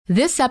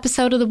This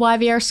episode of the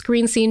YVR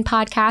Screen Scene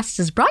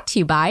podcast is brought to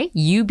you by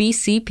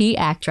UBCP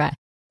ACTRA,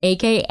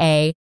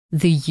 aka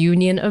the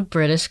Union of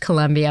British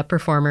Columbia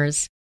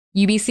Performers.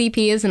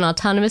 UBCP is an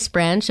autonomous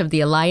branch of the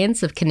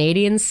Alliance of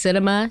Canadian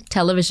Cinema,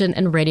 Television,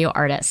 and Radio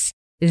Artists,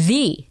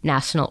 the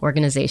national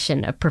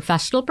organization of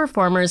professional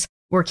performers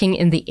working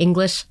in the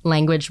English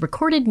language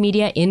recorded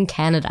media in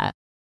Canada.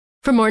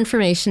 For more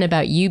information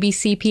about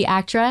UBCP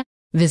ACTRA,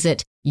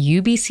 visit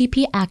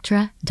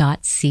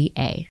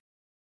ubcpactra.ca.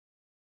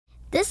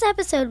 This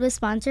episode was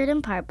sponsored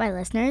in part by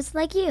listeners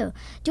like you.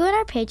 Join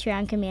our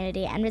Patreon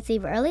community and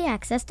receive early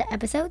access to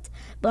episodes,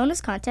 bonus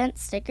content,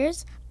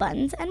 stickers,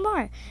 buttons, and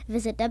more.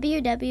 Visit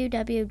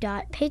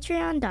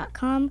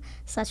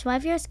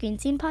www.patreon.com/YVR Screen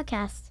Scene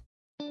Podcast.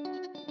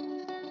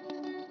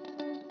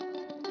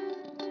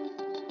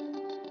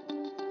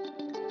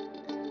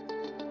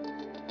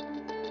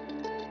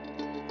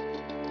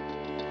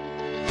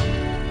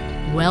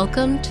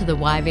 Welcome to the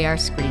YVR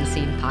Screen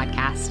Scene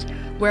podcast,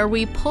 where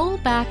we pull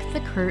back the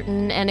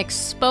curtain and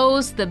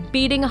expose the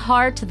beating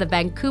heart of the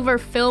Vancouver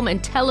film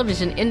and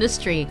television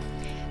industry,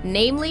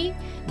 namely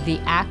the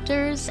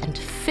actors and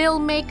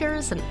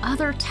filmmakers and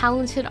other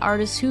talented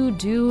artists who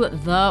do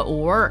the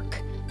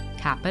work.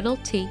 Capital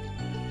T,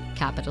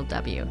 capital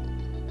W.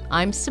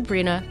 I'm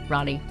Sabrina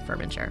Ronnie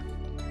Furminger.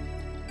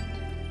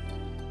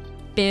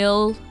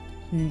 Bill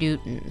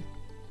Newton,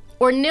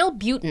 or Nil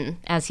Butin,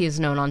 as he is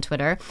known on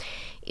Twitter,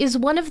 is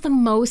one of the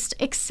most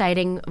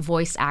exciting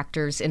voice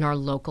actors in our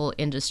local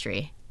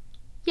industry.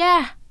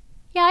 Yeah,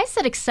 I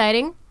said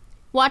exciting.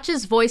 Watch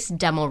his voice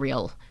demo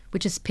reel,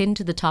 which is pinned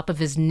to the top of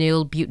his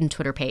Nil Butin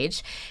Twitter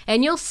page,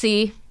 and you'll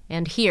see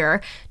and hear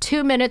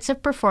 2 minutes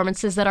of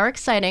performances that are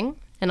exciting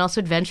and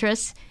also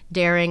adventurous,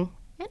 daring,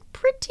 and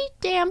pretty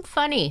damn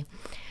funny.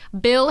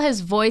 Bill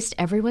has voiced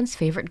everyone's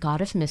favorite god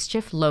of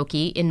mischief,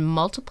 Loki, in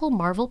multiple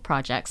Marvel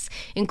projects,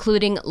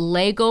 including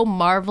Lego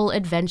Marvel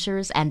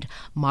Adventures and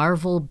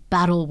Marvel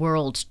Battle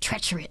World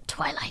Treachery at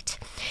Twilight.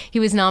 He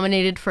was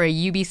nominated for a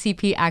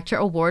UBCP Actor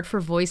Award for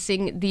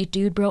voicing the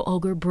Dude Bro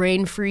Ogre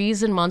Brain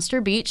Freeze in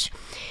Monster Beach.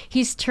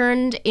 He's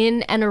turned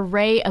in an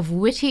array of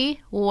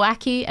witty,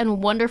 wacky,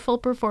 and wonderful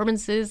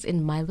performances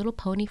in My Little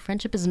Pony,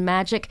 Friendship is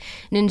Magic,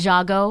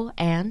 Ninjago,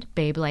 and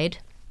Beyblade.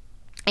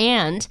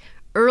 And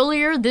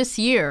earlier this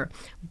year,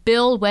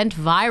 Bill went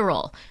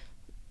viral.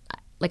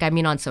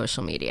 On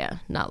social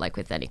media, not like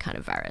with any kind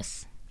of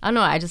virus. I don't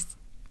know, I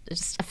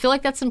feel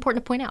like that's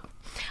important to point out.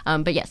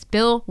 But yes,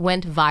 Bill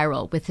went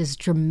viral with his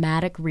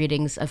dramatic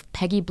readings of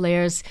Peggy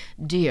Blair's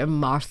Dear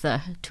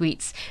Martha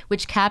tweets,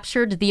 which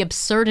captured the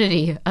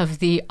absurdity of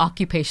the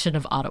occupation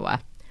of Ottawa.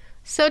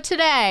 So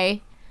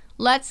today,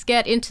 let's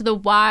get into the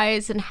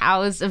whys and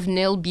hows of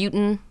Nil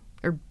Butin,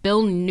 or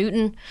Bill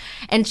Newton,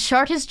 and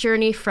chart his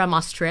journey from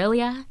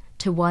Australia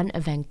to one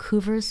of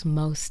Vancouver's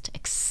most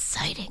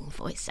exciting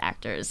voice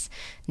actors,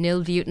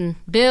 Nil Butin.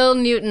 Bill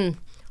Newton,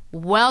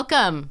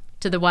 welcome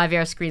to the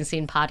YVR Screen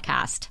Scene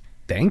podcast.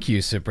 Thank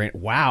you, Sabrina.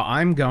 Wow,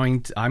 I'm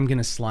going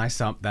to slice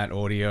up that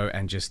audio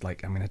and just I'm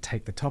going to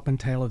take the top and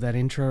tail of that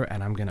intro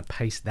and I'm going to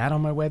paste that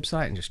on my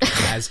website and just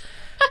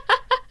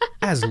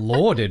as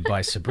lauded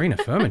by Sabrina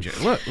Furminger.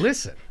 Look,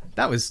 listen.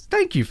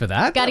 Thank you for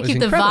that. Got to keep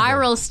incredible. The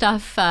viral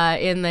stuff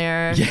in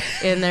there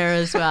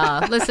as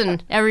well.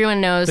 Listen, everyone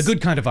knows. The good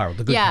kind of viral,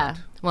 the good kind.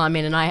 Well,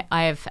 and I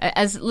have,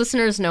 as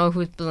listeners know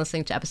who've been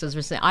listening to episodes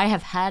recently, I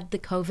have had the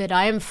COVID.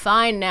 I am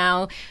fine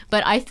now,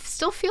 but I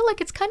still feel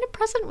like it's kind of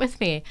present with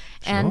me.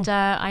 Sure. And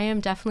I am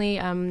definitely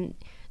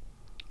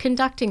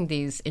conducting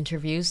these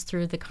interviews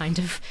through the kind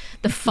of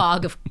the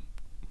fog of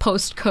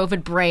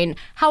post-COVID brain.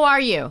 How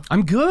are you?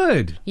 I'm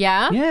good.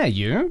 Yeah? Yeah,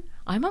 you?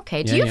 I'm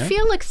okay. Do you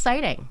feel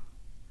exciting?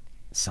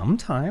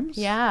 Sometimes.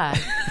 Yeah.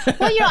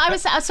 Well,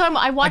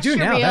 I watched your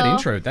reel. I do now.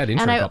 That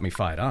intro got me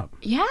fired up.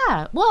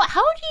 Yeah. Well,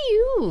 how do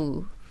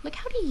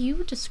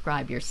you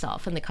describe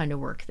yourself and the kind of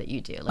work that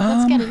you do?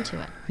 Let's get into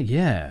it.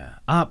 Yeah.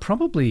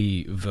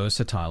 Probably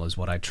versatile is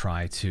what I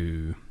try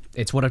to.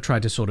 It's what I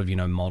tried to sort of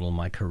model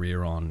my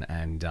career on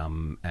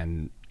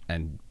and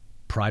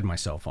pride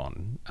myself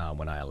on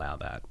when I allow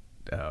that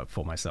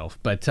for myself.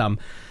 But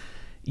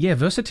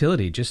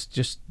versatility.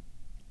 Just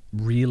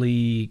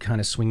really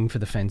kind of swinging for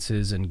the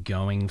fences and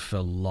going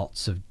for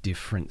lots of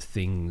different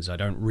things. I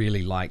don't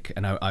really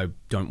and I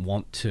don't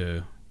want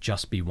to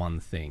just be one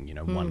thing,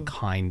 one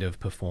kind of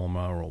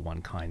performer or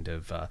one kind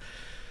of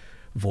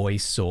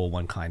voice or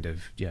one kind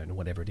of,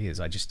 whatever it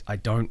is. I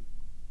don't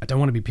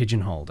want to be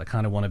pigeonholed. I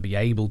kind of want to be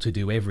able to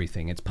do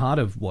everything. It's part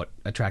of what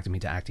attracted me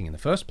to acting in the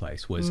first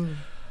place was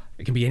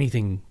it can be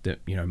anything that,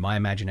 my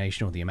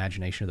imagination or the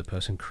imagination of the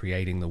person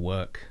creating the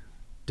work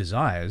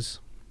desires.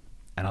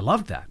 And I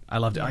loved that. I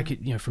loved it. I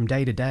could, from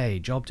day to day,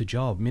 job to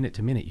job, minute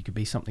to minute, you could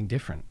be something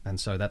different. And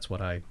so that's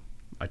what I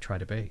try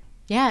to be.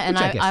 Yeah, and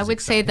I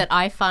would say that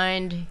I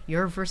find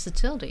your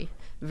versatility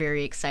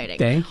very exciting.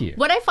 Thank you.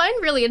 What I find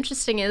really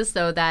interesting is,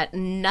 though, that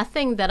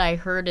nothing that I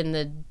heard in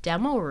the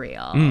demo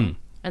reel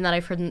and that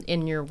I've heard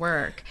in your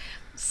work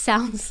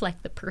sounds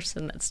like the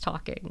person that's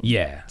talking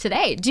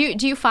today. Do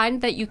you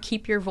find that you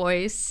keep your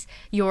voice,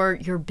 your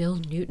Bill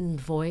Newton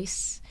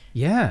voice,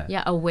 Yeah.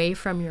 Yeah, away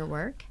from your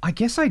work? I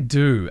guess I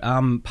do.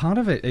 Part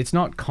of it, it's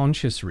not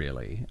conscious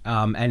really.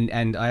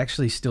 And I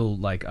actually still,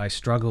 like, I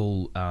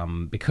struggle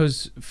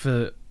because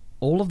for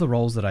all of the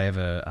roles that I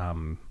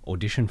ever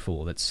audition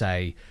for that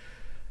say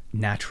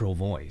natural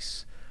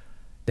voice,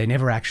 they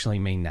never actually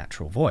mean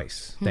natural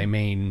voice. They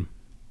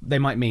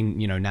might mean,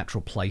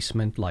 natural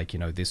placement, like,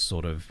 this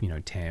sort of,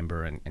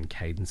 timbre and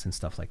cadence and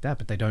stuff like that,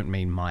 but they don't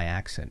mean my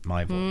accent,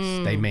 my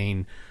voice. They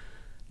mean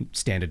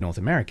standard North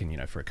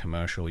American, for a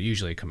commercial,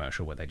 usually a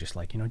commercial where they just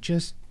like,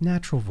 just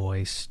natural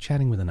voice,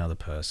 chatting with another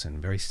person,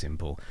 very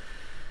simple.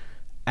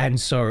 And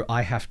so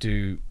I have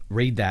to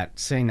read that,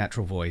 saying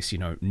natural voice,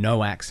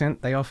 no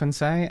accent, they often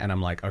say. And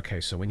I'm like, okay,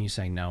 so when you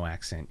say no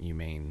accent, you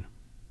mean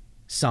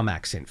some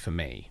accent for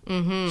me.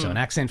 So an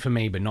accent for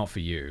me, but not for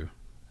you.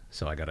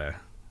 So I got to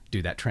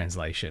do that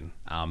translation.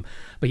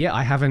 But yeah,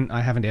 I haven't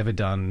ever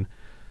done,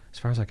 as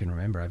far as I can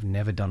remember, I've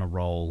never done a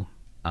role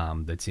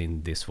that's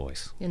in this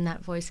voice. In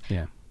that voice?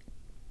 Yeah.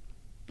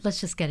 Let's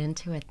just get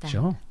into it then.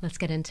 Sure. Let's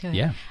get into it.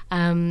 Yeah.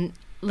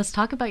 Let's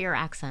talk about your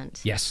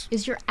accent. Yes.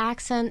 Is your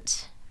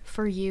accent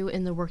for you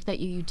in the work that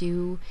you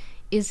do,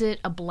 is it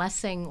a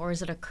blessing or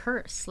is it a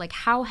curse? Like,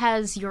 how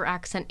has your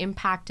accent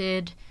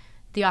impacted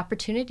the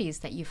opportunities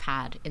that you've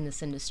had in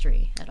this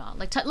industry at all?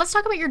 Like, let's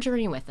talk about your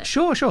journey with it.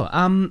 Sure.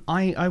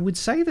 I would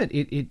say that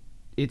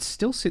it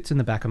still sits in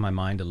the back of my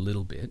mind a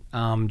little bit,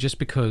 just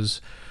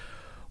because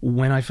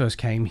when I first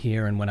came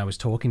here and when I was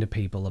talking to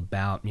people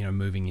about,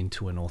 moving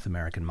into a North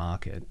American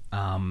market,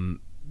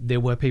 there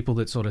were people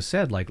that sort of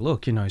said, like,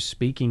 look,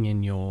 speaking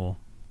in your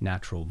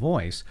natural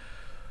voice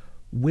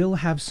will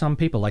have some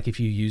people, like if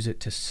you use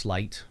it to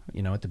slate,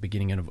 at the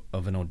beginning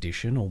of an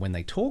audition or when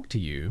they talk to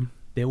you,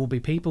 there will be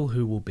people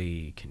who will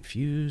be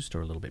confused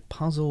or a little bit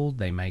puzzled.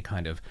 They may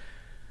kind of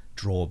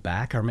draw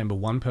back. I remember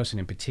one person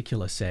in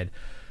particular said,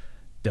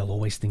 they'll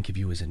always think of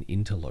you as an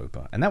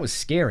interloper. And that was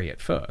scary at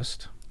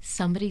first.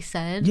 Somebody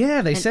said?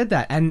 Yeah, they said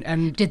that.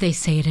 And did they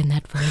say it in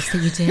that voice that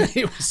you did?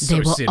 It was so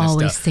they will sinister.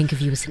 Always think of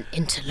you as an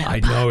interloper. I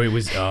know, it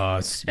was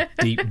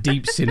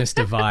deep,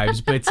 sinister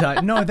vibes.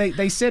 But no,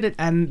 they said it,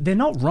 and they're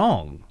not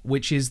wrong,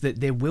 which is that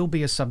there will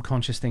be a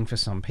subconscious thing for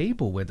some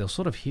people where they'll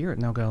sort of hear it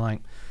and they'll go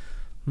like,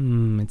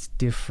 it's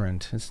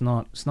different. It's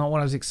not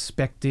what I was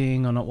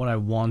expecting or not what I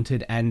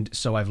wanted. And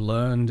so I've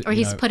learned... Or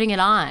he's putting it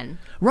on.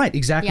 Right,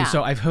 exactly. Yeah.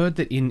 So I've heard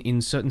that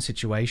in certain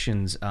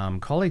situations,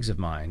 colleagues of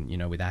mine,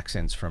 with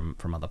accents from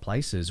other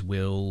places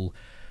will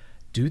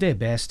do their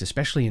best,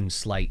 especially in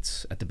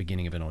slates at the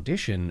beginning of an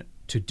audition,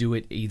 to do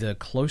it either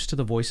close to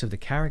the voice of the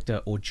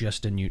character or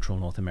just a neutral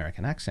North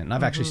American accent. And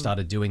I've actually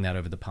started doing that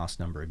over the past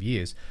number of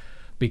years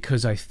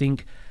because I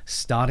think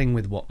starting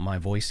with what my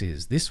voice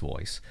is, this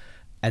voice,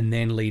 and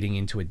then leading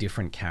into a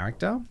different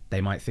character,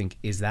 they might think,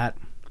 is that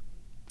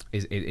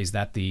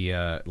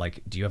the,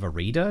 like, do you have a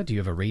reader? Do you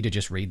have a reader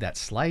just read that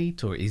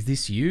slate? Or is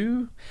this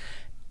you?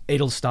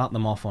 It'll start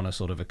them off on a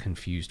sort of a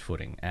confused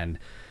footing. And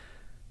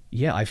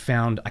yeah, I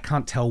found, I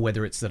can't tell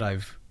whether it's that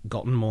I've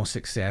gotten more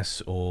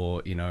success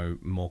or,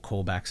 more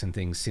callbacks and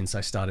things since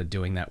I started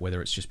doing that,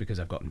 whether it's just because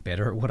I've gotten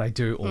better at what I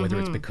do or whether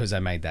it's because I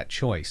made that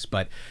choice.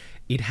 But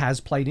it has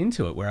played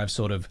into it where I've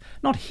sort of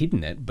not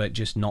hidden it, but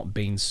just not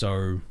been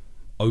so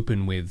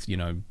open with,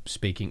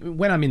 speaking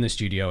when I'm in the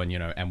studio and,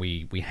 and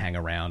we hang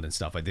around and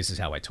stuff, like this is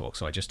how I talk.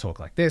 So I just talk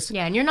like this.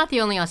 Yeah. And you're not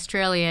the only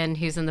Australian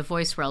who's in the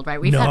voice world,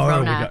 right? We've had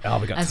Rona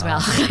we got as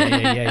tons. well.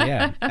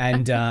 Yeah.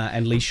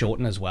 And Lee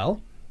Shorten as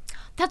well.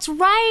 That's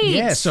right.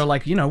 Yeah. So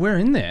like, we're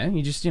in there.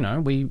 You just,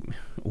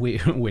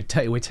 we're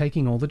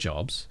taking all the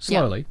jobs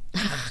slowly.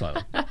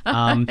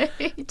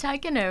 You're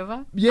taking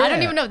over. Yeah. I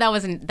don't even know if that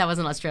wasn't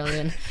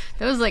Australian.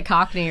 That was like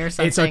Cockney or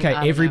something. It's okay.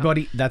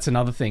 Everybody, that's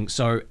another thing.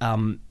 So,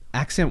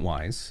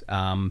 accent-wise,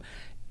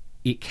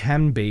 it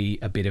can be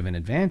a bit of an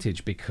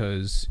advantage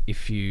because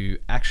if you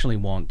actually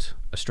want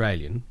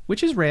Australian,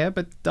 which is rare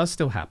but does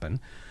still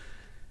happen,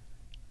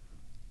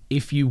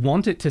 if you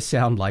want it to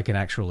sound like an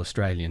actual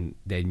Australian,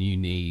 then you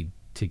need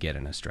to get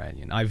an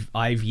Australian.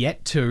 I've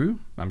yet to,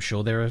 I'm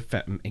sure there are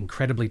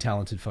incredibly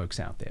talented folks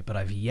out there, but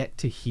I've yet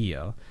to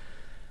hear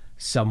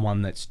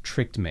someone that's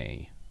tricked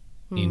me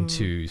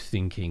into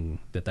thinking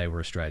that they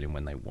were Australian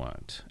when they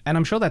weren't. And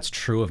I'm sure that's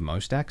true of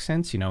most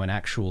accents. An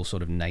actual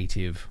sort of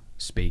native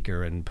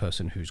speaker and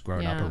person who's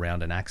grown up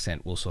around an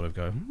accent will sort of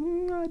go,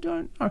 I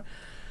don't know.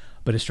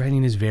 But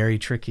Australian is very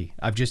tricky.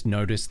 I've just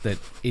noticed that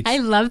it's... I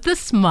love the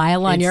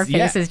smile on your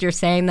face as you're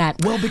saying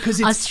that. Well,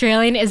 because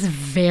Australian is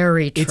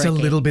very tricky. It's a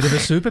little bit of a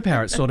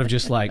superpower. It's sort of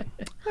just like,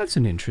 that's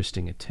an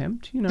interesting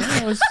attempt.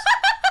 That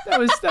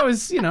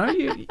was,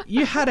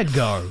 you had a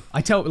go.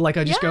 I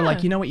just go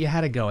like, what, you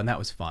had a go and that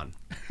was fun.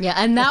 Yeah,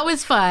 and that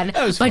was fun.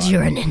 That was but fun.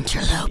 You're an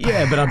interloper.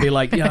 Yeah, but I'd be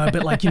like,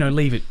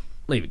 leave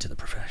it to the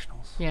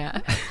professionals. Yeah.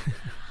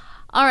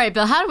 All right,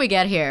 Bill, how do we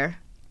get here?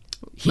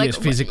 Here's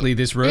physically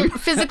this room.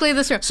 Physically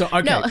this room. So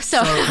okay. No,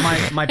 so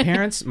my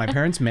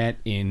parents met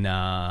in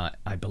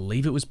I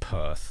believe it was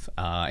Perth.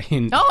 Oh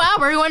wow,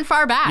 we went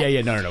far back.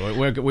 Yeah. No.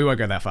 We won't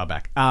go that far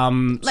back. How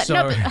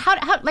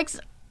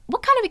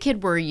what kind of a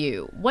kid were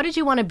you? What did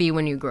you want to be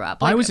when you grew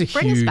up? I was a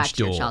bring us huge back to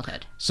your dork.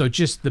 childhood. So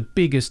just the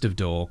biggest of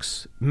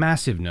dorks,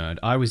 massive nerd.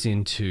 I was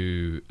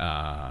into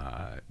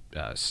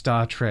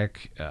Star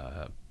Trek,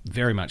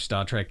 very much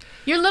Star Trek.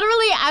 You're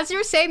literally, as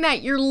you're saying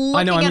that, you're looking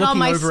I know, I'm at all looking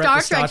my over at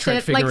the Star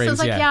Trek shit. Like, so it's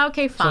like, yeah,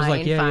 okay, fine, So I was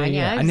like, fine,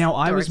 yeah. And now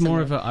I was dorks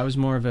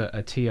more in of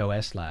a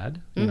TOS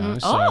lad, you know.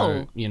 So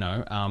Oh. you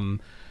know,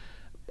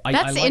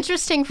 That's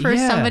interesting for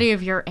somebody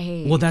of your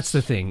age. Well, that's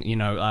the thing. You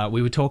know,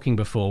 we were talking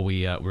before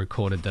we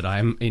recorded that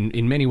I'm,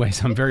 in many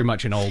ways, I'm very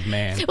much an old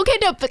man. Okay,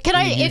 no, but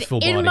can youthful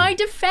in body. my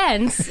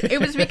defense, it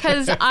was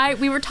because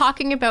we were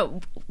talking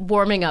about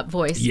warming up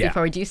voice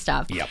before we do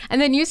stuff. Yep.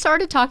 And then you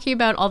started talking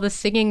about all the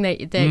singing that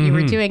you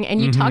were doing,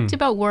 and you talked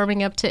about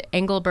warming up to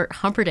Engelbert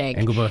Humperdinck.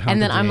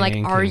 And then I'm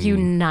like, are you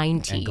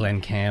 90? And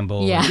Glenn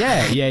Campbell.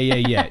 Yeah.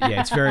 Yeah.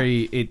 It's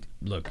very,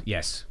 look,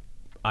 yes.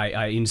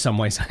 I in some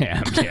ways I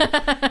am.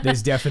 Yeah.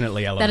 There's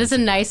definitely elements. That is a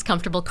nice,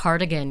 comfortable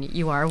cardigan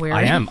you are wearing.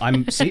 I am.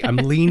 I'm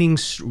leaning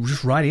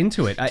just right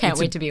into it. Can't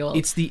wait to be old.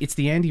 It's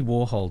the Andy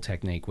Warhol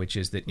technique, which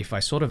is that if I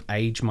sort of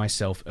age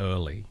myself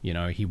early, you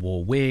know, he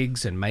wore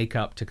wigs and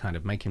makeup to kind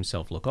of make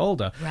himself look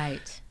older.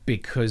 Right.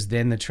 Because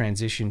then the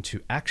transition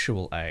to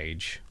actual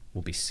age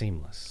will be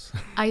seamless.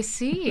 I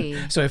see.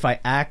 So if I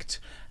act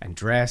and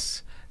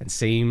dress and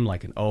seem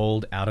like an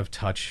old, out of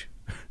touch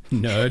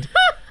nerd,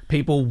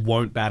 people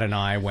won't bat an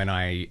eye when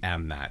I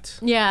am that.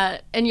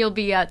 Yeah, and you'll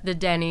be at the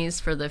Denny's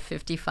for the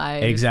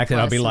 55. Exactly.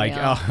 I'll be plus like,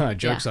 meal. oh,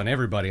 joke's on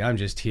everybody. I'm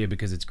just here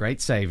because it's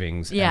great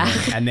savings. Yeah.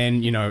 And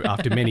then, you know,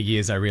 after many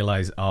years, I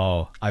realize,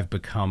 oh, I've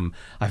become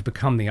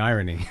the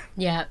irony.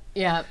 Yeah.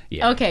 Yeah.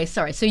 Okay,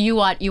 sorry. So you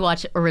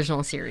watch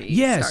original series.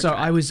 Yeah. Star So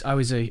Trek. I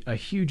was a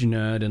huge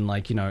nerd, and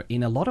like, you know,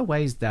 in a lot of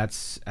ways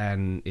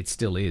and it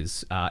still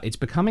is. It's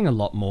becoming a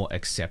lot more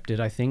accepted,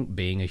 I think,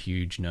 being a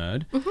huge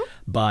nerd.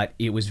 But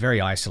it was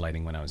very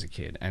isolating when I was a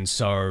kid, and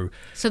so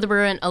there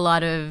weren't a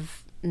lot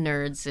of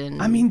nerds in.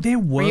 I mean, there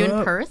were. Were you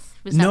in Perth?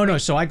 Was No. right?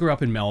 So I grew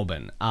up in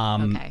Melbourne.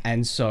 Okay.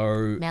 And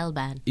so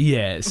Melbourne.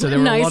 yeah. So there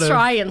were a Nice lot of.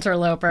 try,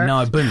 interloper.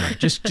 No, Bun.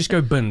 Just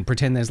go Bun.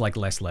 Pretend there's like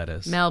less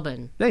letters.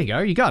 Melbourne. There you go.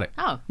 You got it.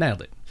 Oh.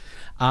 Nailed it.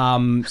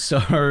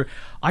 So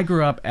I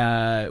grew up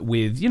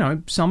with, you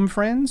know, some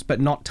friends,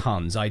 but not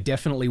tons. I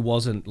definitely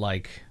wasn't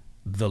like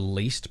the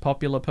least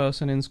popular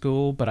person in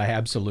school, but I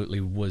absolutely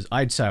was.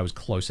 I'd say I was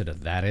closer to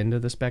that end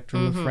of the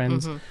spectrum of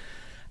friends.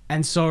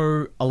 And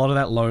so a lot of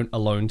that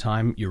alone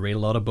time, you read a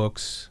lot of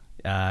books,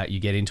 you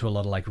get into a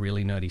lot of like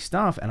really nerdy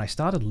stuff, and I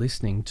started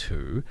listening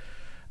to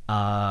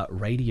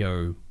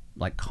radio,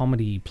 like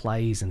comedy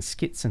plays and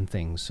skits and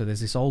things. So there's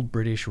this old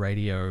British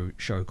radio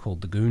show called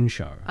The Goon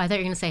Show. I thought you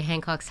were going to say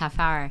Hancock's Half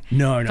Hour.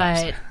 No.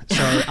 But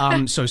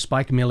So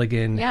Spike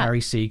Milligan, Yeah.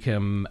 Harry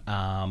Seacombe,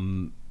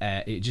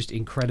 just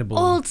incredible.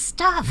 old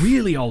stuff.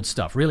 Really old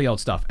stuff.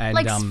 And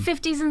Like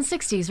 50s and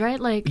 60s, right?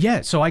 Like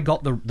yeah, so I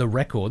got the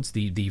records,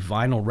 the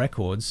vinyl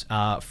records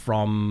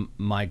from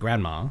my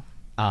grandma.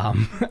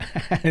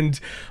 And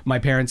my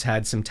parents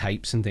had some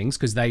tapes and things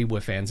because they were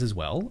fans as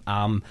well.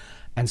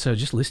 And so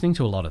just listening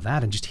to a lot of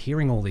that and just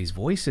hearing all these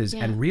voices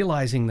and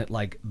realizing that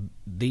like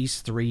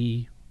these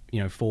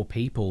 4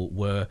 people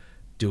were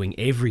doing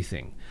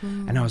everything.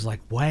 And I was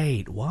like,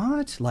 wait,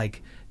 what?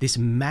 Like this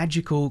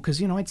magical, because,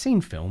 you know, I'd seen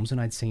films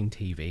and I'd seen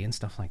TV and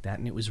stuff like that.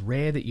 And it was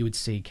rare that you would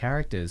see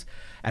characters.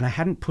 And I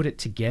hadn't put it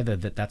together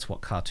that that's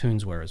what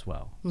cartoons were as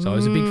well. So I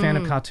was a big fan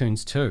of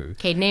cartoons too.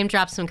 okay, name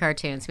drop some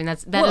cartoons. I mean,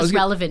 that is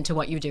relevant to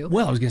what you do.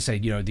 Well, I was going to say,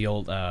 you know, the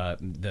old,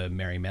 the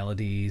Merry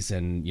Melodies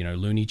and, you know,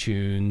 Looney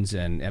Tunes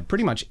and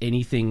pretty much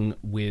anything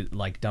with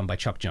like done by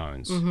Chuck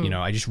Jones. You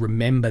know, I just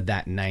remember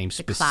that name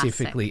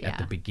specifically classic, at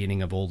the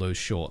beginning of all those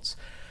shorts.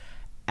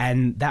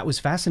 And that was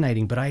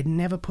fascinating, but I had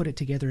never put it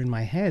together in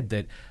my head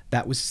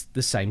that was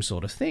the same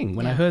sort of thing.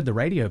 When I heard the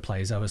radio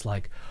plays, I was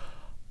like,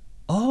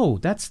 oh,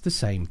 that's the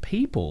same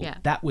people. Yeah.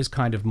 That was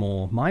kind of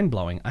more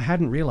mind-blowing. I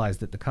hadn't realized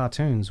that the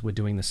cartoons were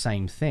doing the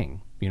same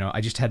thing. You know,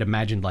 I just had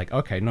imagined like,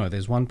 okay, no,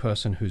 there's one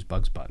person who's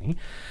Bugs Bunny,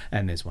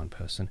 and there's one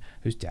person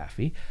who's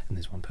Daffy, and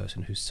there's one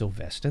person who's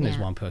Sylvester, and there's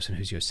one person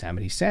who's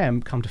Yosemite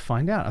Sam. Come to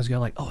find out, I was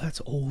going like, oh,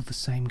 that's all the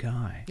same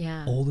guy.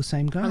 Yeah. All the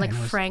same guy. Or like And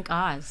I was- Frank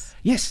Oz.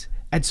 Yes.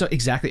 And so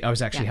exactly, I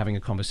was actually having a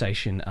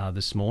conversation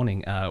this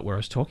morning where I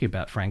was talking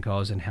about Frank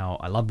Oz and how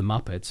I love the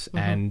Muppets.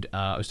 And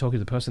I was talking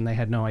to the person, they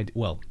had no idea.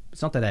 Well,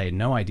 it's not that they had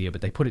no idea,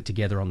 but they put it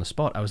together on the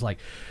spot. I was like,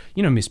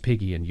 you know, Miss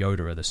Piggy and Yoda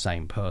are the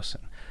same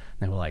person.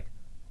 And they were like,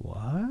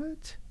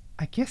 what?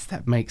 I guess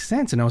that makes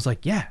sense. And I was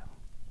like, yeah,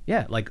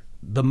 like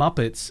the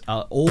Muppets,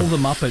 all the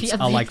Muppets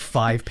are like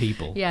 5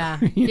 people. Yeah,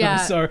 You know, yeah.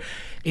 So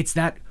it's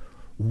that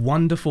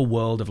wonderful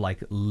world of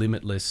like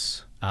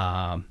limitless,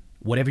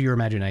 whatever your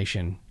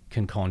imagination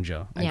can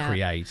conjure and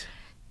create.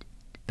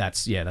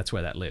 That's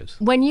where that lives.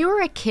 When you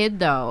were a kid,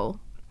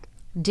 though,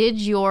 did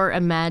your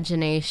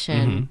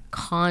imagination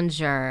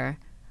conjure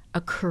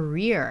a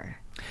career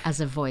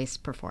as a voice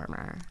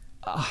performer?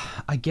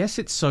 I guess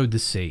it sowed the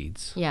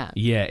seeds. Yeah.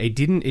 Yeah, it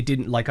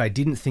didn't like, I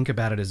didn't think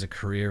about it as a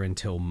career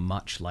until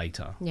much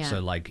later. Yeah. So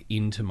like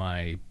into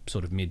my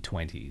sort of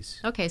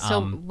mid-20s. Okay,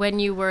 so when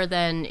you were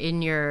then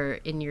in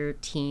your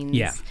teens,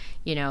 Yeah.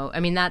 you know, I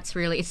mean, that's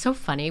really, it's so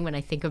funny when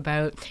I think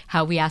about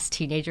how we ask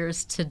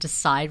teenagers to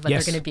decide what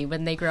Yes. they're going to be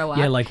when they grow up.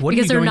 Yeah, like what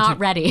because are you they're going not to,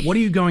 ready. What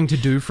are you going to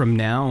do from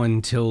now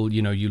until,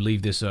 you know, you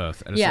leave this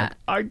earth? And it's Yeah. like,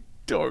 I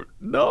don't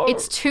know.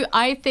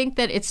 I think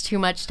that it's too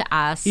much to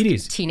ask It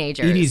is.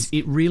 teenagers. It is.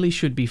 It really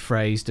should be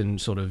phrased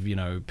and sort of, you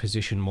know,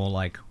 positioned more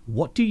like,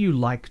 what do you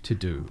like to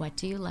do? What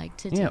do you like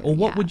to do? Yeah, or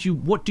what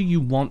do you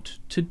want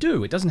to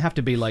do? It doesn't have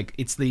to be like,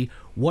 it's the,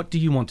 what do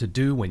you want to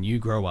do when you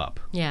grow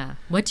up? Yeah.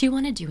 What do you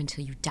want to do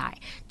until you die?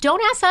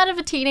 Don't ask that of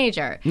a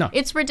teenager. No.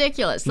 It's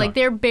ridiculous. Like,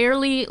 they're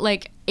barely,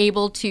 like,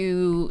 able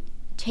to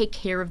take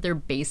care of their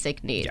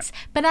basic needs. Yeah.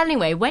 But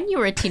anyway, when you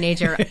were a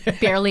teenager,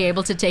 barely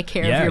able to take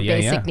care of your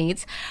basic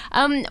needs,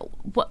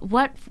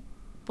 what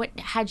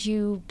had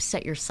you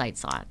set your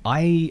sights on?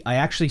 I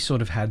actually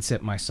sort of had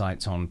set my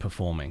sights on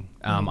performing.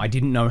 I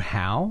didn't know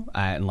how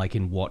and like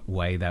in what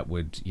way that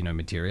would, you know,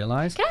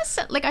 materialize.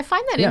 I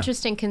find that Yeah.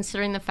 interesting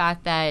considering the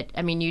fact that,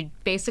 I mean, you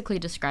basically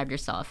described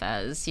yourself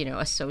as, you know,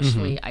 a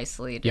socially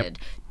isolated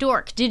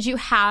dork. Did you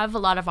have a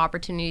lot of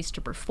opportunities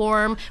to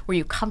perform? Were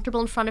you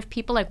comfortable in front of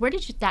people? Like, where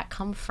did that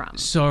come from?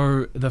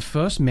 So the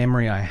first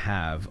memory I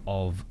have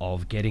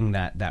of getting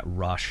that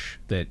rush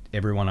that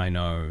everyone I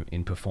know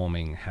in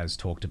performing has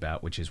talked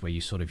about, which is where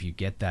you sort of, you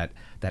get that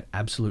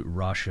absolute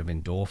rush of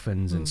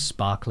endorphins and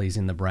sparklies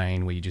in the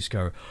brain where you just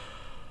go,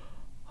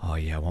 oh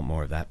yeah, I want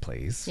more of that,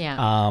 please.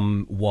 Yeah.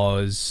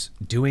 Was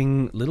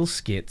doing little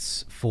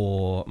skits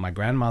for my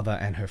grandmother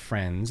and her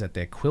friends at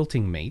their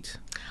quilting meet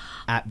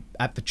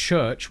at the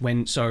church.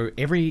 So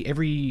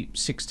every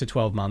 6 to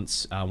 12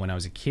 months when I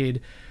was a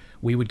kid,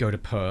 we would go to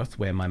Perth,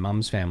 where my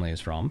mum's family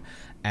is from,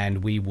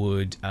 and we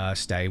would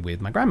stay with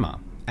my grandma.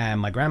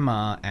 And my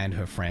grandma and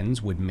her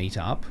friends would meet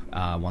up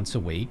once a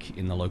week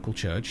in the local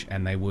church,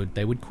 and they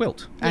would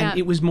quilt. And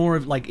it was more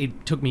of like,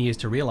 it took me years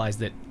to realize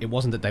that it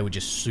wasn't that they were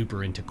just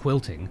super into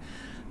quilting.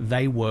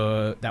 That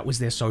was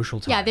their social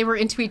time. Yeah, they were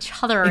into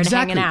each other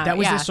Exactly. and hanging out. That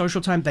was their social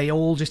time. They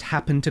all just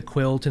happened to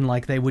quilt, and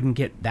like they wouldn't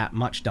get that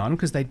much done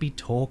because they'd be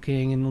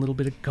talking and a little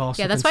bit of gossip.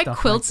 Yeah, that's and why stuff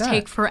quilts like that.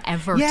 take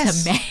forever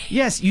Yes. to make.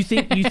 Yes, you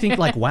think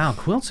like, wow,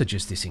 quilts are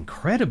just this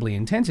incredibly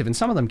intensive, and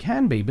some of them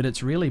can be, but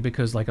it's really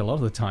because like a lot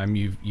of the time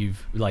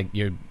you've like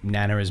your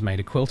nana has made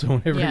a quilt or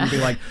whatever, Yeah. and you'd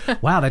be like,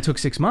 wow, that took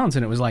 6 months,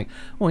 and it was like,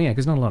 well, yeah,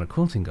 because not a lot of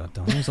quilting got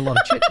done. There's a lot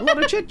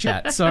of chit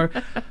chat. So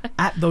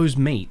at those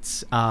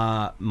meets,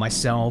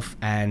 myself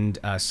and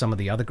some of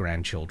the other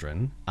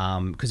grandchildren,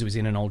 because it was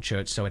in an old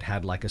church, so it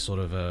had like a sort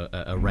of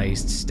a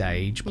raised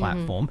stage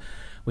platform.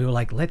 We were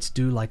like, let's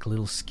do like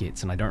little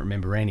skits, and I don't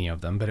remember any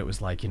of them, but it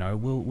was like, you know,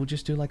 we'll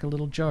just do like a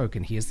little joke,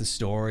 and here's the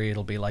story.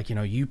 It'll be like, you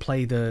know, you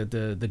play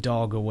the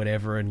dog or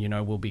whatever, and you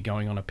know, we'll be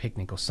going on a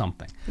picnic or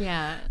something.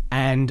 Yeah.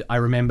 And I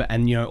remember,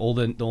 and you know, all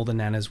the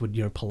nanas would,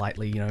 you know,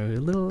 politely, you know, a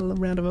little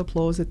round of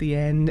applause at the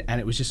end, and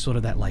it was just sort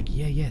of that like,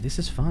 yeah, this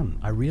is fun.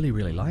 I really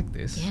like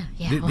this. Yeah.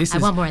 I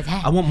want more of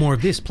that. I want more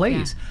of this,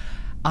 please.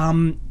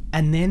 And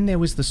then there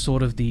was the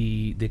sort of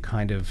the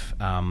kind of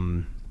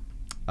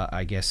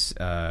I guess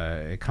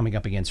coming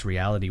up against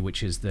reality,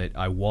 which is that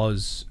I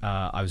was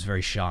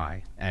very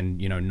shy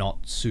and, you know, not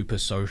super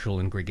social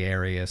and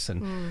gregarious,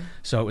 and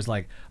so it was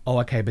like, oh,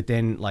 okay, but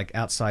then like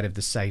outside of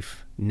the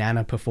safe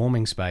nana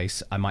performing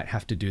space, I might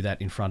have to do that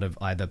in front of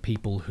either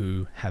people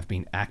who have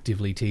been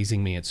actively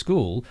teasing me at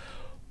school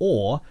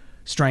or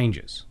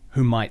strangers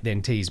who might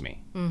then tease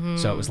me.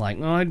 So it was like,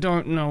 I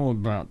don't know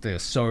about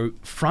this. So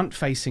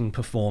front-facing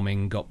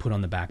performing got put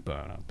on the back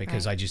burner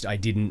because I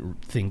didn't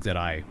think that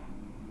I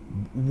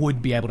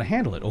would be able to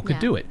handle it or could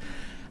do it.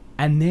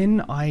 And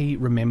then I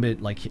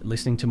remembered like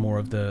listening to more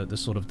of the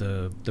sort of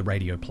the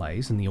radio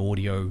plays and the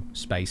audio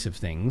space of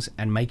things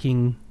and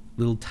making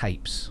little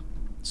tapes.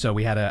 So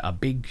we had a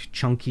big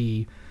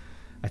chunky,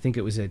 I think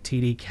it was a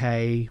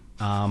TDK,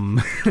 I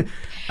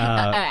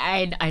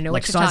know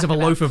like what you're size of a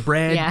talking loaf about. of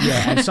bread,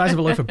 and size of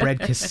a loaf of bread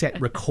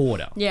cassette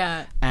recorder.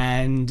 Yeah.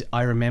 And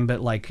I remember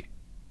like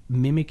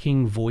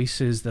mimicking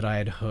voices that I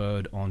had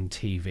heard on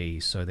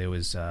TV. So there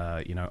was,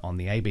 you know, on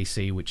the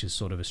ABC, which is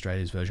sort of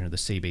Australia's version of the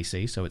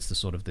CBC. So it's the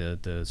sort of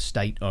the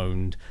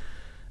state-owned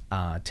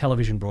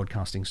television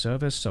broadcasting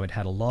service. So it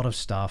had a lot of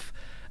stuff,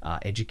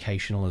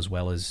 educational as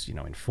well as, you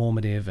know,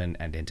 informative and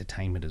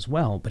entertainment as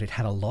well. But it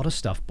had a lot of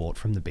stuff bought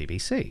from the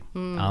BBC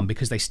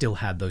because they still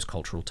had those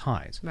cultural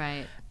ties.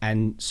 Right.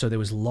 And so there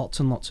was lots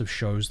and lots of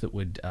shows that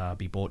would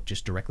be bought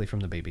just directly from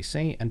the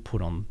BBC and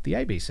put on the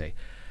ABC.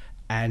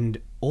 And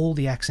all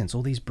the accents,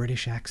 all these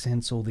British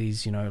accents, all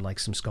these, you know, like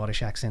some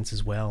Scottish accents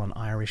as well, and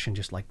Irish, and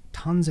just like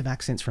tons of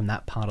accents from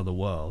that part of the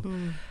world.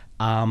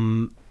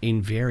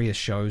 In various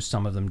shows,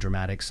 some of them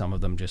dramatic, some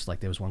of them just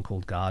like, there was one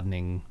called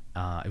Gardening.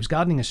 It was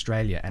Gardening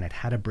Australia, and it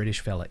had a British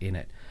fella in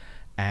it.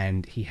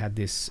 And he had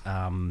this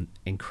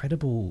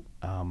incredible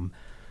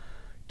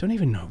don't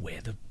even know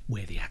where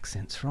the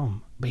accent's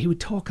from, but he would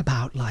talk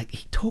about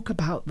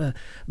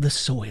the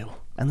soil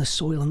and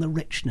the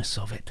richness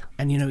of it,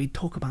 and he'd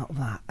talk about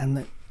that,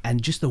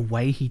 and just the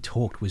way he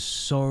talked was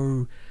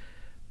so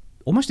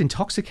almost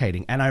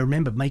intoxicating. And I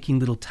remember making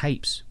little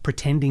tapes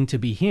pretending to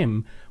be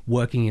him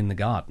working in the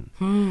garden.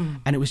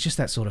 And it was just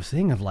that sort of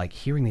thing of like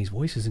hearing these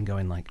voices and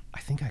going like, I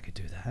think I could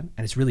do that. And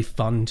it's really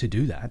fun to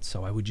do that.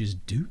 So I would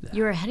just do that.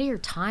 You're ahead of your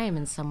time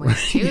in some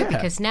ways too, Yeah.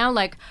 because now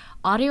like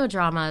audio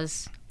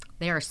dramas,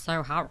 they are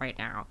so hot right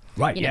now.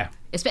 Right, You know, yeah.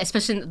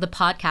 especially in the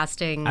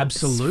podcasting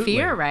Absolutely.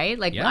 sphere, right?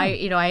 Like Yeah.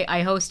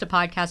 I host a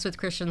podcast with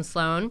Christian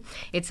Sloan.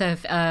 It's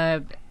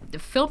a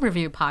film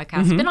review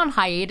podcast. It's been on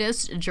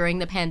hiatus during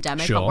the pandemic,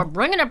 but Mm-hmm. Sure. we're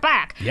bringing it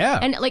back. Yeah.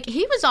 And like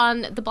he was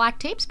on the Black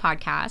Tapes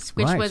podcast,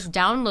 which Right. was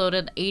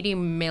downloaded 80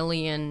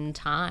 million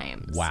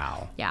times.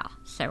 Wow. Yeah,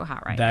 so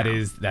hot right That now.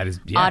 is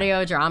yeah.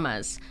 Audio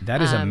dramas.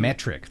 That is a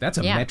metric. That's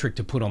a yeah. metric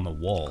to put on the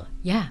wall.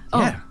 Yeah. Oh,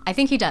 Yeah. I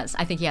think he does.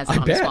 I think he has it I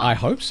on his bet. wall. I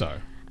hope so.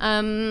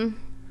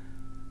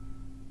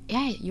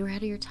 Yeah, you were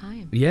ahead of your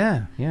time.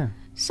 Yeah, yeah.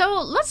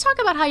 So let's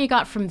talk about how you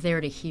got from there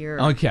to here.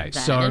 Okay,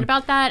 then, so- and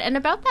about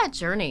that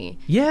journey.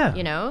 Yeah.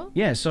 You know?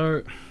 Yeah,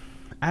 so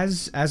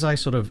as I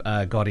sort of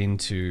got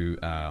into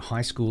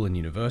high school and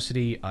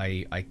university,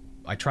 I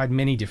tried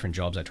many different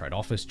jobs. I tried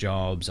office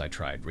jobs, I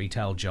tried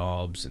retail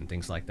jobs and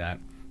things like that.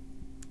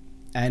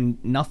 And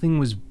nothing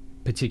was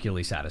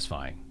particularly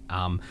satisfying.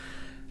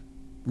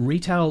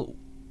 Retail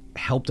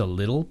helped a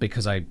little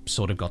because I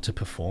sort of got to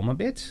perform a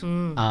bit. So,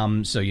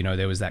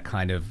 there was that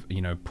kind of,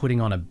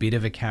 putting on a bit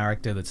of a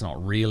character that's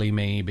not really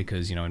me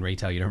because, in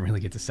retail, you don't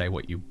really get to say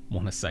what you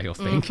want to say or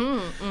think.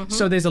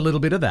 So there's a little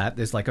bit of that.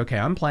 There's like, okay,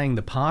 I'm playing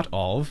the part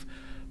of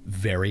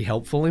very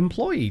helpful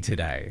employee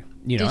today.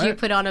 Did you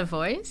put on a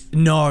voice?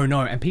 No.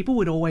 And people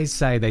would always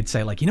say, they'd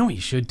say like, what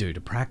you should do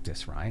to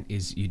practice, right?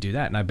 Is you do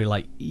that. And I'd be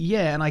like,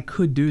 yeah, and I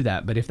could do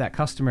that. But if that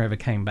customer ever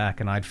came back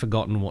and I'd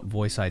forgotten what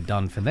voice I'd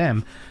done for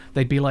them,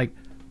 they'd be like,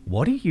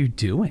 what are you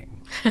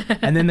doing?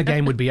 And then the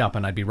game would be up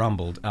and I'd be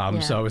rumbled.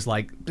 So I was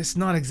like, it's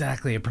not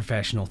exactly a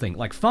professional thing.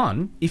 Like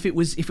fun, if it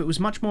was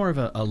much more of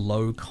a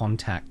low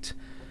contact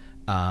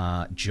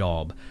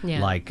job.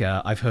 Yeah. Like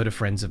I've heard of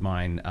friends of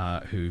mine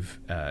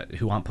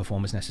who aren't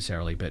performers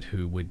necessarily, but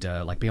who would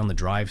like be on the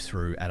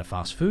drive-through at a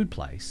fast food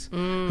place,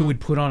 who would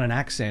put on an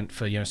accent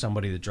for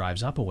somebody that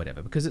drives up or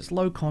whatever, because it's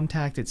low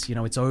contact. It's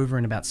it's over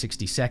in about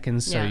 60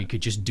 seconds, so Yeah. you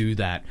could just do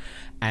that,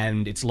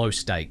 and it's low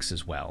stakes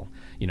as well.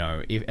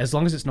 As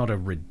long as it's not a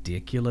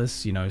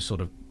ridiculous,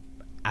 sort of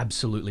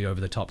absolutely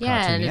over the top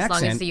Yeah, cartoony and as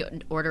accent. long as the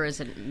order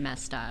isn't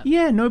messed up.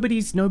 Yeah,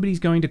 nobody's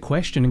going to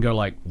question and go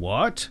like,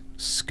 "What?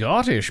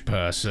 Scottish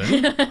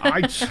person?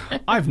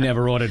 I've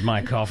never ordered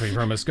my coffee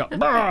from a Scot."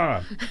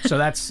 So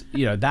that's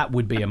that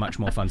would be a much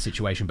more fun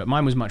situation. But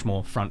mine was much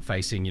more front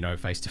facing,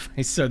 face to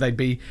face. So they'd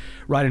be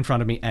right in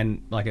front of me,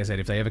 and like I said,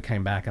 if they ever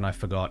came back and I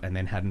forgot and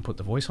then hadn't put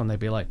the voice on, they'd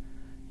be like,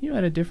 "You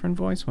had a different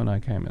voice when I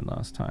came in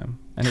last time,"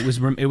 and it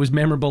was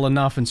memorable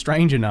enough and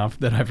strange enough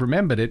that I've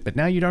remembered it, but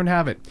now you don't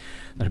have it.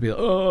 And I'd be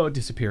like,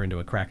 disappear into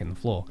a crack in the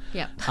floor.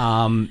 Yeah.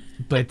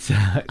 But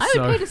I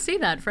would pay to see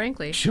that,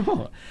 frankly.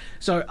 Sure.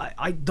 So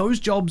I those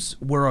jobs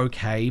were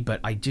okay, but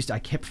I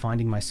kept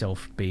finding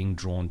myself being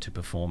drawn to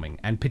performing,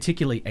 and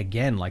particularly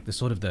again like the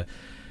sort of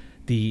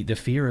the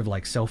fear of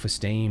like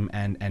self-esteem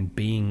and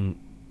being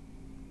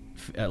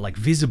like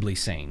visibly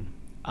seen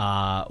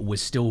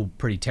was still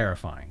pretty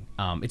terrifying.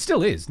 It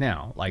still is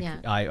now. Like Yeah.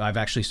 I've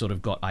actually sort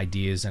of got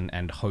ideas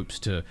and hopes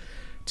to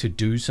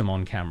do some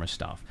on-camera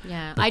stuff.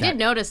 Yeah, But I did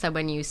notice that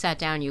when you sat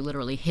down, you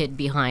literally hid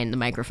behind the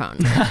microphone.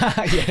 Yeah,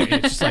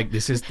 it's just like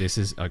this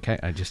is okay.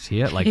 I just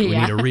hear like we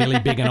Yeah. need a really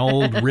big and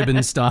old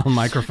ribbon style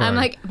microphone. I'm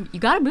like, you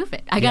gotta move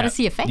it. I gotta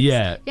see a face.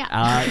 Yeah,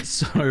 Yeah.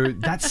 so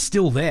that's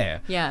still there.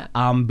 Yeah.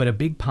 But a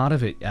big part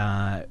of it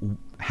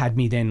had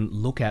me then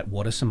look at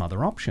what are some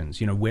other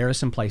options. Where are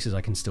some places I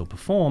can still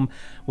perform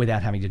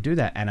without having to do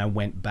that? And I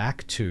went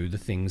back to the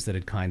things that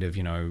had kind of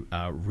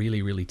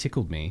really really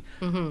tickled me.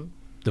 Mm-hmm.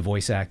 The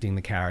voice acting,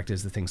 the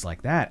characters, the things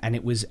like that. And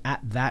it was at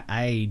that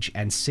age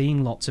and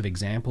seeing lots of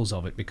examples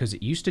of it, because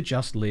it used to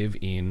just live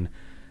in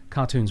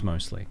cartoons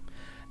mostly.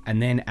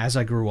 And then as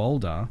I grew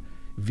older,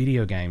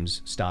 video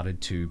games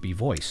started to be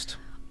voiced.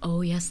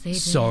 Oh, yes, they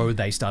did. So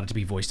they started to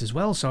be voiced as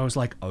well. So I was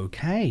like,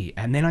 okay.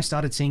 And then I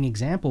started seeing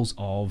examples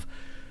of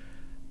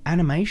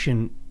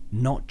animation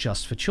not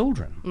just for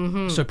children.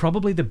 Mm-hmm. So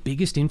probably the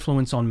biggest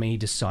influence on me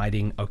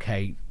deciding,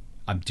 okay,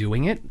 I'm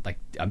doing it, like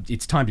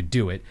it's time to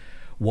do it,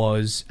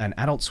 was an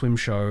Adult Swim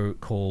show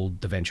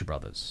called The Venture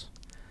Brothers.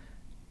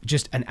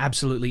 Just an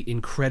absolutely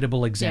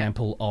incredible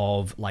example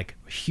of like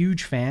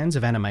huge fans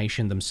of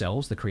animation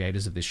themselves, the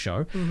creators of this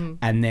show,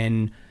 and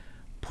then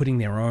putting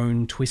their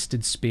own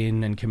twisted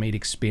spin and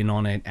comedic spin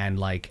on it, and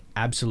like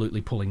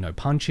absolutely pulling no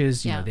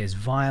punches. You know, there's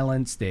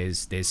violence,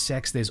 there's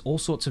sex, there's all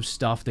sorts of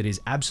stuff that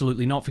is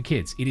absolutely not for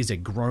kids. It is a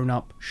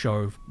grown-up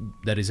show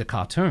that is a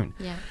cartoon.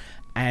 Yeah.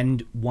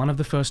 And one of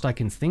the first I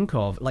can think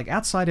of, like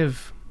outside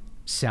of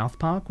South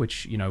Park,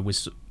 which,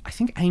 was, I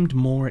think, aimed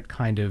more at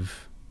kind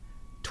of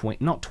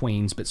not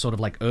tweens, but sort of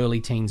like early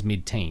teens,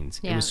 mid-teens.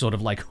 It Yeah. was sort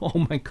of like,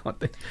 oh my God.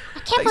 I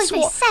can't believe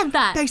they said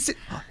that. They said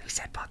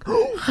fuck.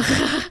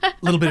 A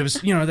little bit of,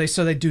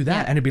 they do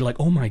that, and it'd be like,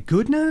 oh my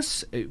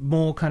goodness.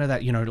 More kind of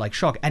that, like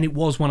shock. And it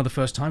was one of the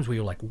first times where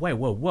you're like, wait,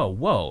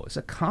 whoa. Is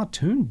a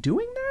cartoon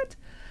doing that?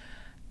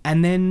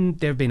 And then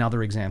there have been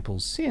other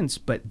examples since,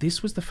 but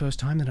this was the first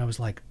time that I was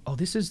like, oh,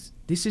 this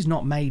is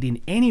not made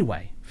in any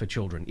way for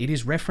children. It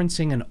is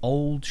referencing an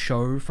old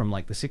show from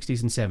like the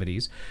 60s and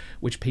 70s,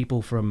 which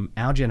people from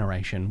our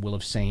generation will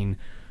have seen,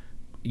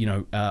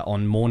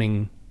 on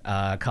morning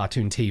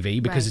cartoon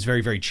TV, because Right. it's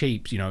very, very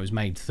cheap. It was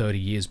made 30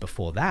 years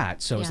before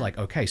that. So it's Yeah. like,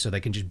 okay, so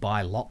they can just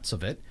buy lots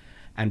of it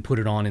and put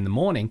it on in the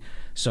morning.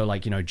 So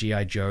like,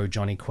 G.I. Joe,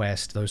 Johnny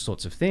Quest, those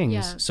sorts of things.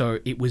 Yeah. So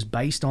it was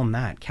based on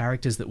that,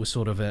 characters that were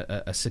sort of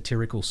a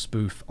satirical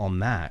spoof on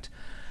that.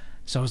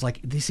 So I was like,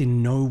 this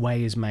in no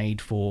way is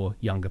made for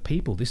younger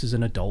people. This is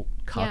an adult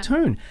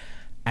cartoon.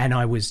 And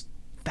I was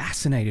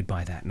fascinated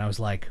by that. And I was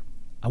like,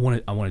 I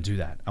want to do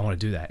that. I want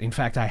to do that. In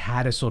fact, I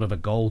had a sort of a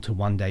goal to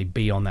one day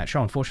be on that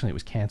show. Unfortunately, it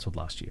was cancelled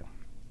last year.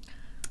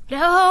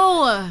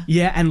 No.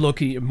 Yeah, and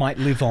look, it might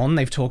live on.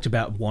 They've talked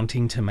about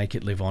wanting to make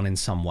it live on in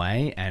some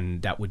way,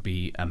 and that would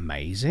be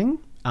amazing.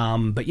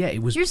 But yeah,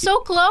 it was. You're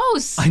so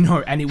close. I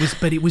know, and it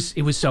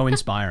was so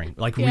inspiring,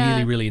 like Yeah.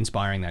 really, really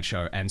inspiring, that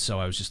show. And so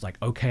I was just like,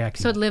 okay, I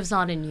can. So it lives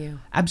on in you.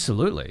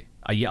 Absolutely.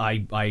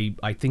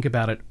 I think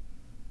about it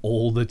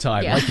all the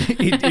time. Yeah. Like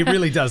it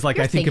really does. Like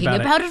I think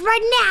Thinking about it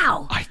right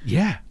now.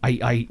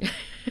 I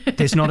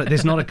there's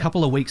not a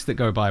couple of weeks that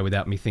go by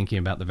without me thinking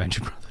about the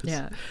Venture Brothers.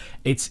 Yeah.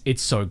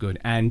 It's so good,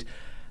 and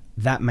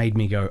that made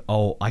me go,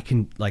 oh, I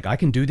can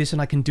do this,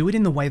 and I can do it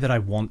in the way that I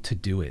want to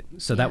do it.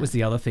 So that was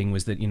the other thing,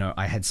 was that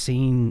I had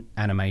seen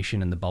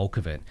animation and the bulk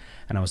of it,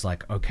 and I was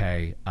like,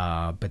 okay,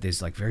 but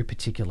there's like very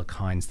particular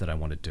kinds that I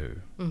want to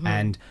do. Mm-hmm.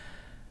 And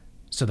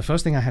so the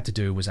first thing I had to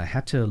do was I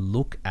had to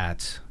look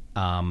at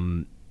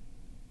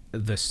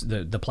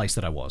the place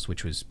that I was,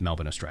 which was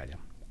Melbourne, Australia,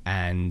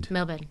 and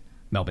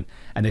Melbourne,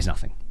 and there's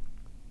nothing.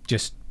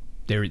 Just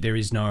there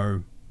is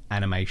no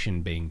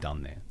animation being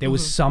done there. There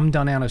was some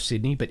done out of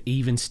Sydney, but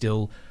even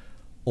still,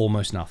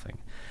 almost nothing.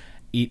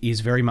 It is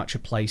very much a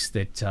place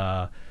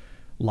that,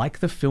 like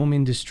the film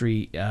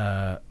industry,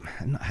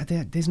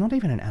 there's not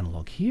even an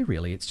analog here,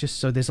 really. It's just,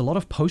 so there's a lot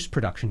of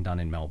post-production done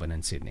in Melbourne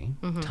and Sydney.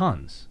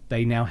 Tons.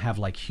 They now have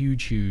like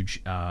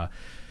huge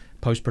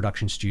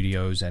post-production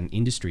studios and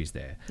industries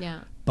there. Yeah.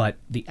 But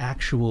the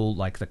actual,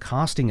 like the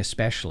casting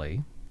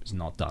especially, is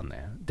not done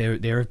there.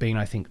 There have been,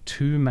 I think,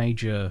 2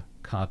 major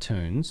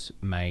cartoons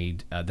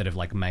made that have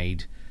like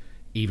made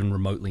even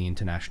remotely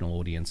international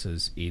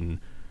audiences in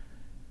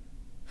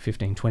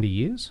 15, 20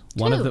 years.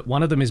 One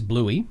of them is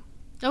Bluey,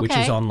 which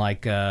is on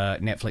like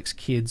Netflix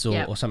Kids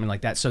or something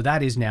like that. So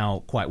that is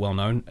now quite well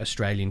known.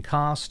 Australian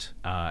cast,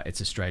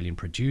 it's Australian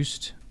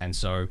produced, and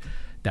so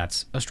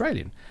that's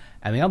Australian.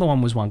 And the other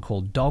one was one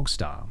called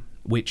Dogstar,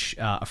 which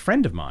a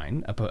friend of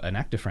mine, an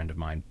actor friend of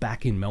mine,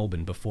 back in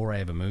Melbourne before I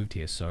ever moved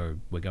here, so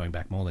we're going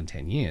back more than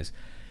 10 years,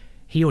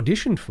 he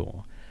auditioned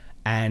for,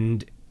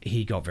 and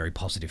he got very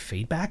positive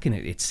feedback, and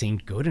it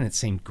seemed good and it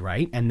seemed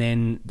great. And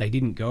then they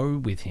didn't go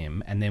with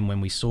him. And then when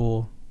we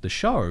saw the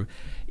show,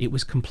 it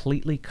was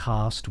completely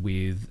cast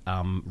with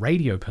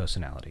radio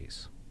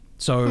personalities.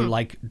 So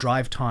like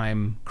Drive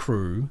Time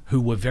crew, who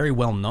were very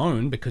well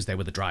known because they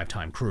were the Drive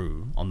Time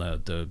crew on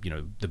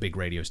the big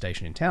radio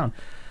station in town,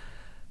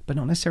 but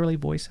not necessarily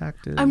voice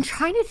actors. I'm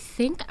trying to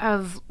think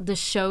of the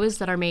shows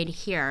that are made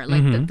here,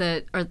 like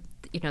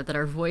that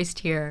are voiced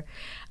here,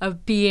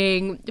 of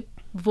being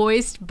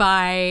voiced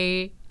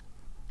by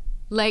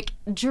like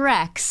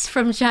Drex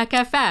from Jack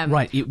FM.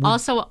 Right. It would,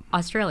 also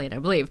Australian, I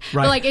believe.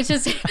 Right. But like it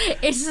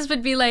just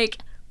would be like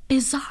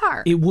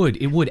bizarre. It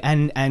would.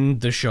 And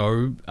the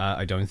show,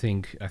 I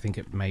think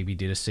it maybe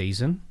did a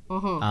season.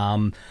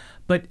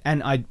 But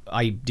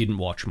I didn't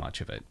watch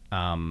much of it.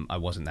 I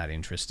wasn't that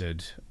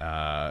interested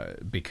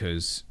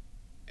because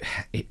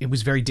it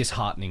was very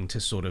disheartening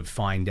to sort of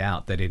find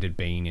out that it had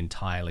been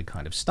entirely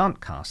kind of stunt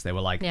cast. They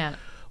were like,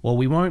 well,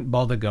 we won't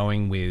bother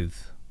going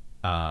with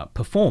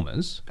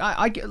performers.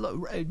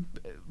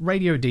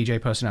 Radio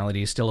DJ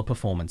personality is still a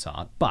performance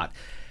art, but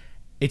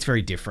it's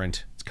very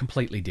different. It's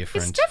completely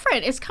different. It's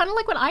different. It's kind of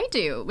like what I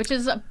do, which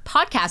is a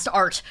podcast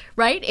art,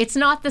 right? It's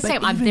not the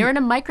same. I'm there in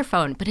a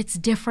microphone, but it's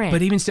different.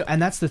 But even still, and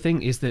that's the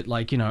thing, is that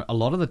like, a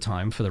lot of the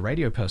time for the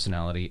radio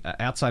personality,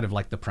 outside of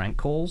like the prank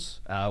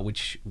calls,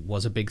 which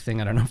was a big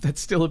thing. I don't know if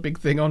that's still a big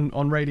thing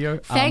on radio.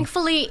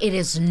 Thankfully, it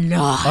is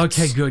not.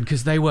 Okay, good,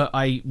 because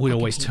I would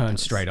always turn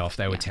straight off.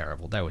 They were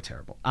terrible. They were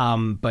terrible.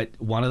 But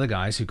one of the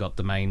guys who got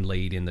the main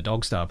lead in the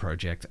Dogstar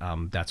project,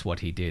 that's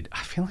what he did.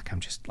 I feel like I'm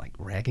just like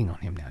ragging on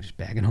him now, just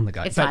bagging on the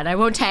guy. It's fine. I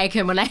won't tag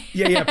him when I...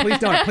 Yeah, please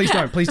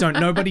don't.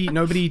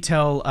 Nobody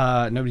tell,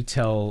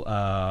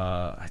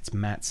 it's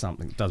Matt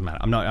something. It doesn't matter.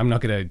 I'm not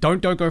gonna,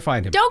 don't go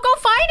find him. Don't go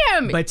find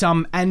him! But,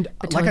 and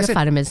like I said,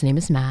 find him. His name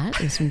is Matt.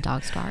 He's from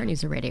Dogstar, and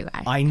he's a radio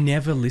guy. I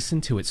never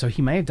listened to it, so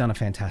he may have done a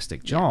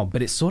fantastic job,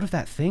 but it's sort of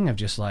that thing of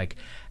just like,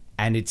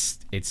 and it's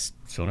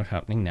sort of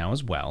happening now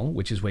as well,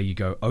 which is where you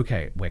go,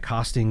 okay, we're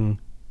casting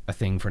a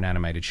thing for an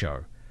animated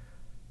show.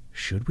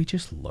 Should we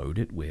just load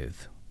it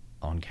with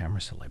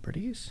on-camera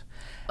celebrities?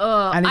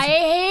 I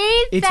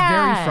hate it's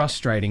that. very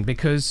frustrating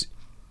because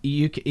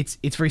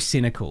it's very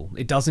cynical.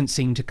 It doesn't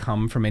seem to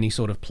come from any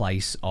sort of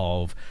place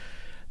of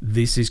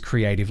this is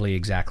creatively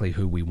exactly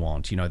who we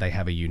want. You know, they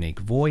have a unique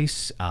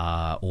voice.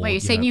 Or Wait, you're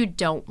saying you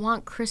don't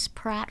want Chris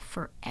Pratt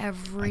for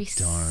every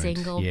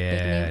single big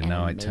name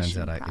no, it turns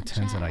out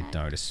animation I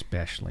don't,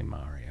 especially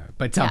Mario.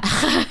 But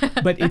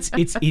but it's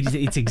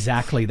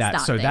exactly that.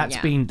 It's so that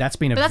thing, that's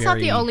been a But that's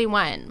very not the only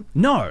one.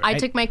 No, I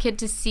took my kid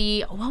to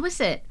see, what was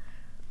it?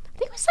 I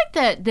think it was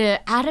like the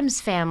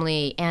Addams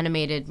Family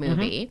animated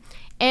movie.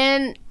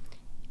 And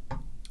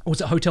was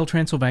it Hotel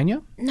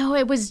Transylvania? no,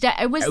 it was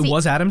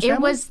Addams Family?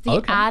 It was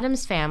the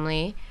Addams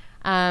Family.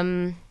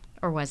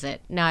 Or was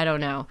it? No, I don't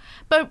know.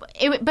 But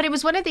it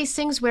was one of these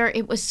things where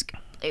it was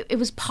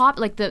pop,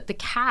 like the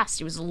cast,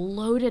 it was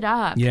loaded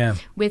up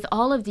with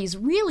all of these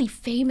really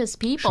famous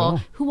people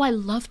who I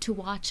love to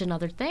watch in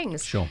other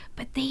things. Sure.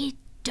 But they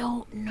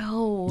don't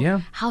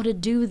know how to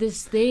do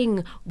this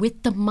thing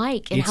with the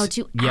mic and how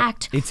to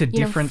act. It's a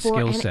different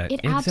skill set.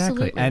 Exactly.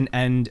 Absolutely.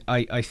 And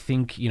I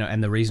think,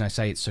 and the reason I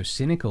say it's so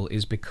cynical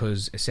is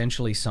because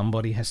essentially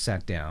somebody has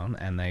sat down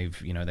and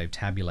they've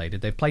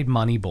tabulated. They've played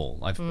Moneyball.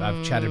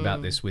 I've chatted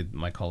about this with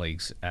my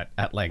colleagues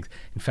at length.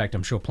 In fact,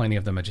 I'm sure plenty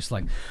of them are just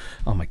like,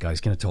 oh my God,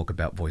 he's going to talk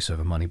about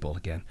voiceover Moneyball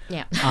again.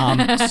 Yeah.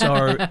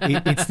 So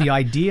it's the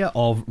idea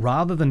of,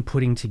 rather than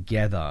putting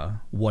together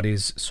what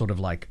is sort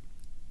of like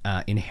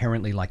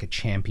inherently like a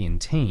champion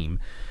team,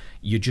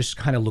 you're just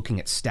kind of looking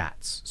at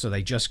stats. So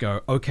they just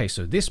go, okay,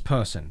 so this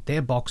person,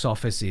 their box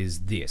office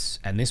is this,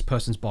 and this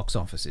person's box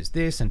office is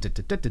this, and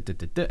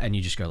and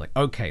you just go like,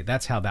 okay,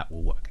 that's how that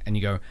will work. And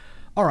you go,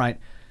 all right,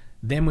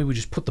 then we would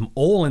just put them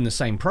all in the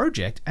same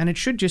project, and it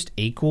should just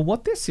equal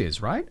what this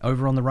is, right?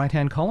 Over on the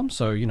right-hand column.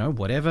 So,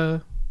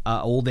 whatever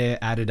all their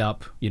added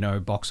up,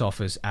 box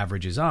office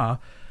averages are,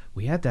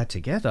 we add that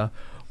together,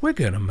 we're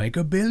going to make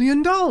 $1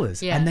 billion.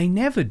 Yeah. And they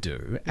never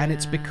do. And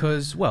it's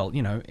because, well,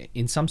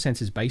 in some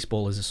senses,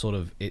 baseball is a sort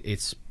of,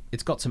 it's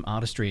got some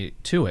artistry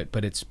to it,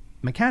 but it's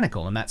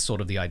mechanical. And that's sort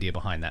of the idea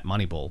behind that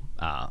Moneyball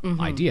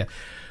idea.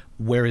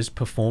 Whereas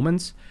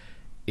performance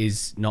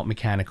is not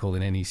mechanical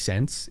in any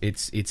sense.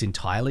 It's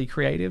entirely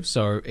creative.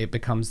 So it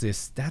becomes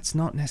this, that's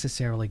not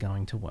necessarily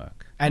going to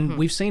work. And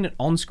we've seen it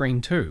on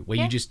screen too,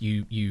 where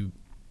you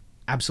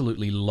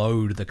absolutely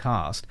load the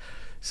cast.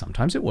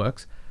 Sometimes it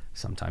works,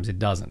 sometimes it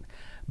doesn't.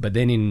 But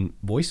then in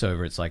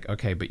voiceover, it's like,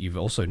 okay, but you've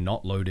also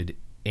not loaded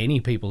any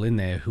people in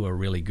there who are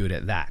really good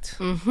at that.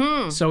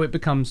 So it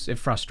becomes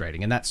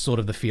frustrating. And that's sort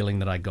of the feeling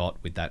that I got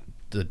with the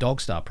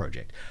Dogstar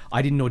project.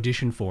 I didn't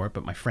audition for it,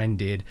 but my friend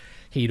did.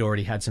 He'd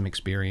already had some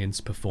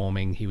experience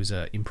performing. He was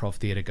an improv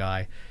theater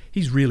guy.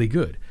 He's really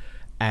good.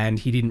 And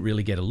he didn't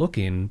really get a look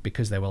in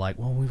because they were like,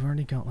 well, we've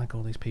already got like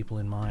all these people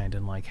in mind.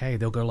 And like, hey,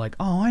 they'll go like,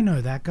 oh, I know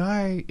that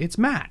guy. It's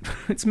Matt.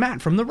 It's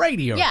Matt from the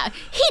radio. Yeah,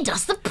 he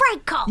does the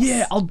prank calls.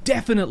 Yeah, I'll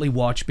definitely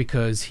watch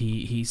because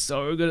he's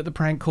so good at the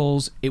prank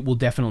calls. It will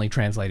definitely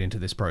translate into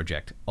this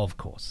project, of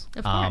course.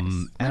 Of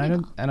course.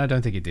 And I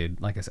don't think it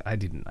did. Like I said, I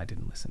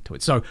didn't listen to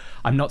it. So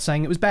I'm not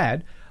saying it was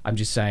bad. I'm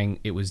just saying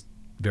it was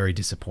very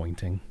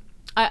disappointing.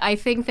 I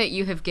think that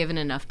you have given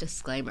enough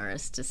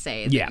disclaimers to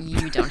say that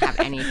you don't have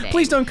anything.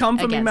 Please don't come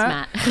for me,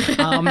 Matt.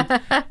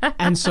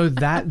 And so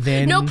that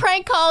then... No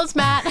prank calls,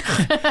 Matt.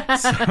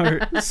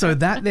 so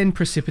that then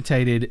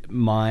precipitated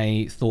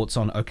my thoughts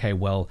on, okay,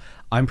 well,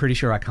 I'm pretty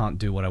sure I can't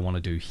do what I want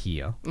to do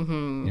here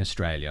in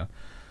Australia.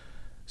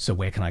 So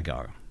where can I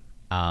go?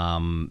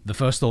 The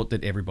first thought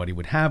that everybody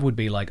would have would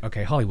be like,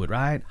 okay, Hollywood,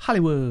 right?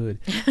 Hollywood.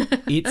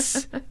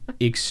 It's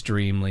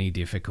extremely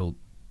difficult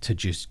to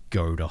just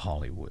go to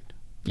Hollywood.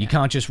 You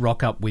can't just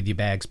rock up with your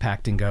bags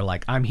packed and go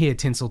like, I'm here,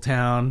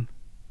 Tinseltown.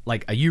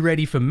 Like, are you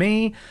ready for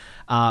me?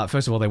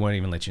 First of all, they won't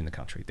even let you in the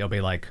country. They'll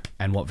be like,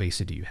 and what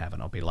visa do you have?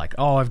 And I'll be like,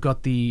 oh, I've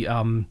got the,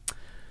 I'm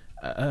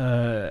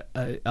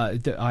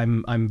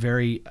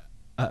very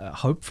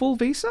hopeful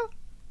visa.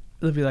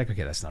 They'll be like,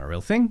 okay, that's not a real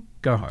thing.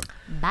 Go home.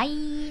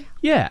 Bye.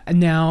 Yeah.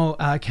 And now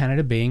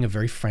Canada, being a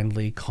very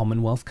friendly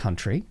Commonwealth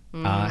country,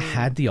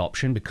 had the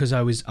option, because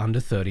I was under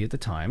 30 at the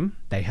time,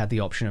 they had the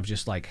option of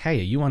just like,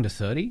 hey, are you under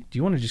 30? Do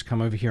you want to just come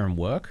over here and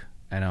work?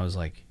 And I was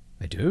like,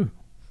 I do.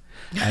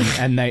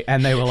 And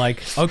they were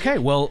like, okay,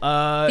 well...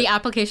 the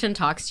application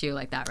talks to you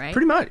like that, right?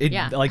 Pretty much.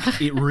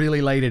 It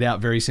really laid it out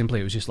very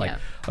simply. It was just like,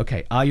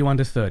 okay, are you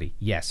under 30?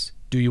 Yes.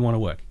 Do you want to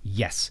work?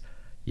 Yes.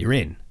 You're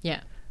in. Yeah.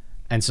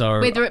 And so...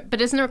 Wait, but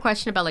isn't there a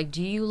question about, like,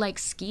 do you like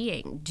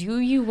skiing? Do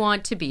you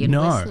want to be a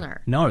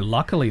Whistler? No,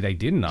 luckily they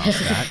didn't ask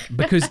that,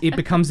 because it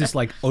becomes this,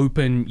 like,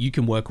 open, you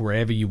can work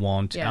wherever you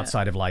want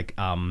outside of, like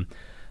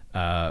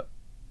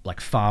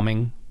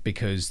farming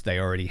because they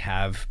already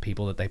have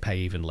people that they pay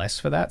even less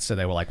for that. So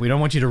they were like, we don't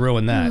want you to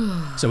ruin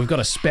that. So we've got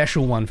a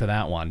special one for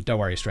that one. Don't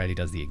worry, Australia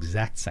does the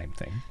exact same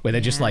thing, where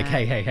they're just like,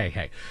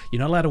 hey, you're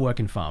not allowed to work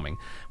in farming.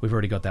 We've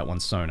already got that one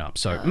sewn up.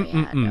 So,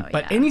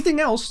 but anything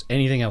else,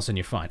 and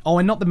you're fine. Oh,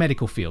 and not the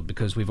medical field,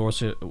 because we've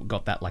also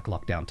got that like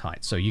locked down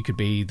tight. So you could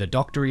be the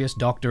doctoriest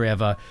doctor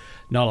ever,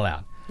 not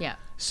allowed. Yeah.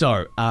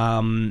 So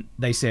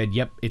they said,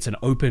 yep, it's an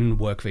open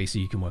work visa.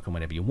 You can work on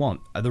whatever you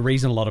want. The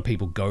reason a lot of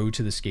people go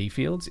to the ski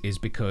fields is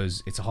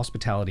because it's a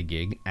hospitality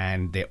gig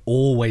and they're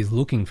always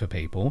looking for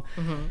people.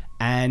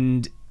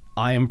 And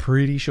I am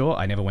pretty sure,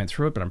 I never went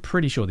through it, but I'm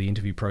pretty sure the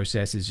interview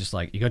process is just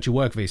like, you got your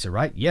work visa,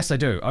 right? Yes, I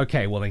do.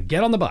 Okay, well then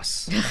get on the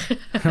bus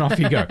and off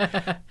you go.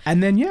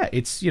 And then, yeah,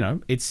 it's, you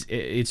know, it's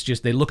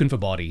just they're looking for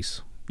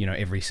bodies, you know,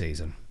 every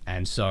season.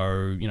 And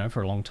so, you know,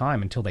 for a long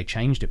time, until they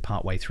changed it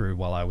partway through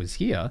while I was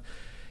here,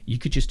 you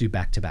could just do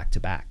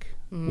back-to-back-to-back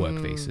work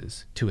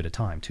visas, 2 at a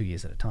time, 2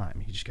 years at a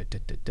time. You just go,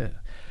 duh.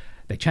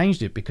 They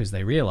changed it because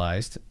they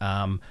realized,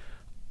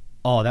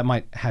 that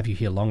might have you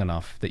here long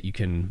enough that you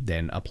can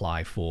then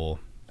apply for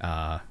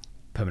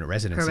permanent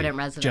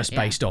residency. Just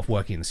based off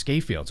working in the ski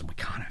fields, and we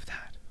can't have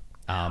that.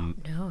 No,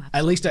 absolutely.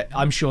 At least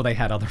I'm sure they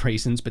had other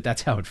reasons, but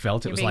that's how it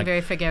felt. You're it was being like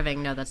very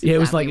forgiving. No, that's yeah.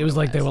 exactly It was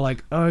like they were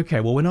like, okay,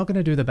 well, we're not going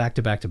to do the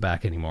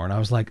back-to-back-to-back anymore. And I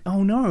was like,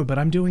 oh no, but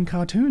I'm doing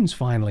cartoons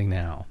finally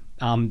now.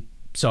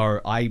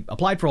 So I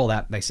applied for all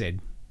that. They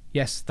said,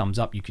 yes, thumbs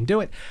up, you can do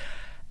it.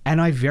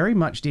 And I very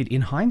much did.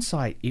 In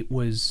hindsight,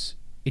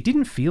 it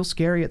didn't feel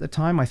scary at the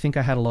time. I think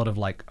I had a lot of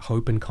like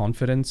hope and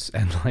confidence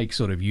and like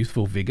sort of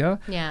youthful vigor.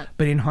 Yeah.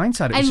 But in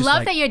hindsight, it was I just love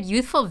like, that you had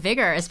youthful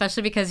vigor,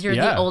 especially because you're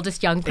the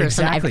oldest young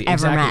person I've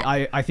ever met.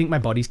 I think my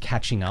body's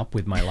catching up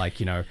with my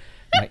like, you know,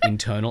 my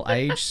internal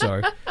age.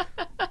 So,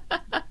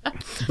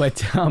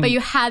 but you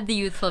had the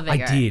youthful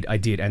vigor. I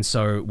did. And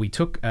so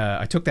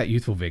I took that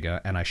youthful vigor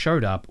and I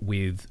showed up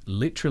with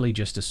literally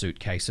just a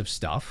suitcase of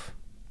stuff.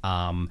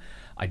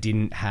 I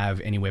didn't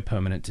have anywhere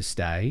permanent to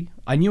stay.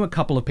 I knew a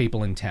couple of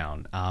people in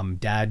town.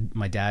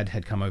 My dad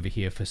had come over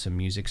here for some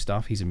music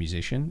stuff. He's a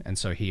musician, and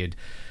so he had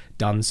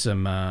done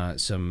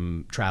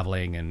some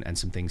traveling and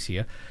some things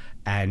here.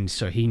 And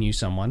so he knew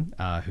someone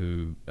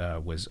who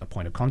was a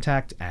point of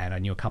contact, and I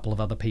knew a couple of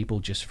other people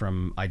just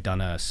from, I'd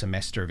done a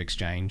semester of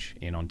exchange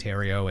in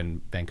Ontario,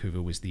 and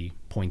Vancouver was the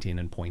point in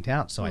and point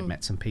out, so I'd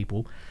met some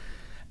people.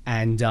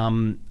 And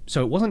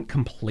so it wasn't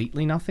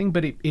completely nothing,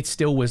 but it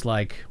still was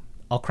like,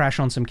 I'll crash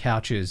on some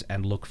couches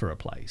and look for a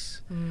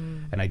place.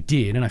 And I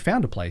did, and I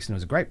found a place, and it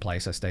was a great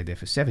place. I stayed there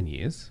for 7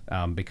 years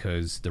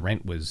because the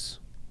rent was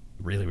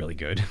really, really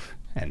good.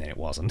 And then it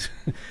wasn't.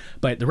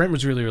 But the rent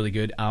was really, really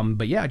good.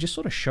 But yeah, I just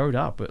sort of showed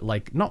up,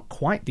 like not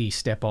quite the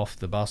step off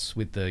the bus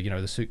with the, you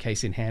know, the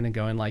suitcase in hand and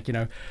going like, you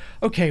know,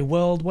 okay,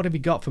 world, what have you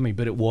got for me?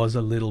 But it was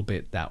a little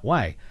bit that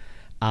way.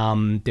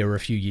 There were a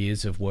few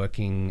years of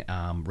working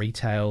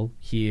retail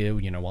here,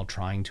 you know, while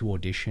trying to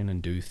audition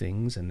and do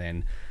things, and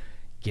then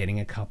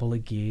getting a couple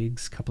of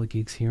gigs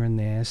here and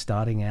there,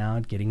 starting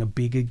out, getting a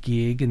bigger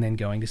gig, and then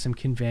going to some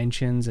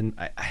conventions. And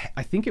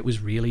I think it was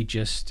really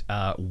just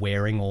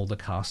wearing all the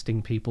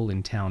casting people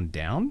in town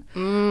down.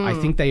 I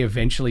think they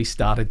eventually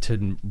started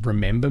to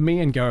remember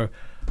me and go,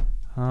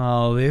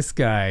 oh, this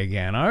guy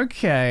again.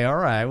 Okay, all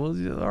right.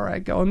 Well, all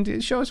right, go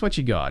and show us what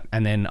you got.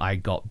 And then I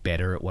got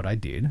better at what I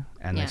did,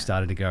 and they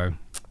started to go,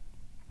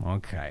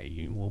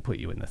 okay, we'll put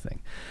you in the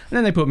thing. And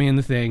then they put me in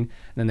the thing,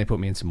 and then they put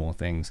me in some more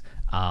things,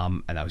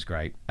 and that was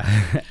great.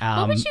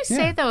 What would you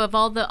say though of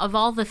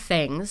all the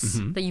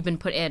things that you've been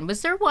put in?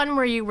 Was there one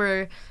where you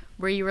were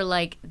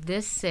like,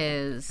 this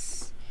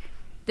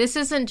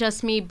isn't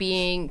just me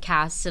being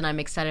cast and I'm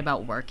excited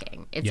about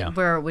working. It's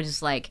where it was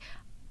just like,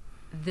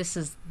 this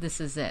is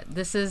it.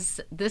 This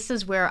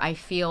is where I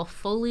feel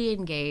fully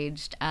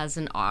engaged as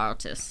an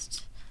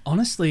artist.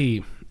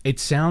 Honestly, it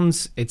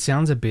sounds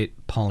a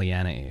bit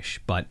Pollyanna-ish,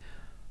 but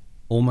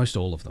almost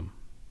all of them.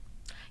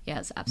 Yeah,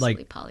 it's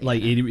absolutely Pollyanna.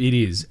 Like it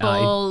is.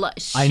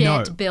 Bullshit, I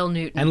know. Bill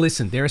Newton. And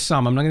listen, there are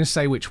some, I'm not going to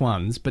say which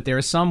ones, but there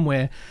are some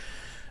where,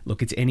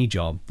 look, it's any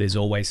job. There's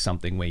always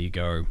something where you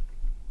go,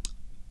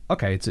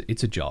 okay,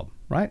 it's a job,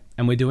 right?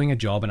 And we're doing a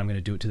job, and I'm going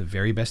to do it to the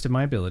very best of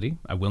my ability.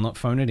 I will not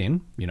phone it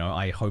in. You know,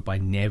 I hope I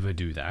never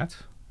do that.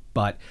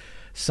 But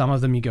some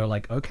of them you go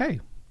like,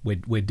 okay,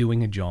 we're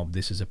doing a job.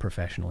 This is a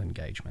professional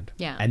engagement.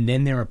 Yeah. And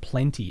then there are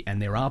plenty on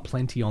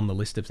the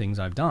list of things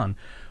I've done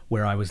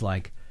where I was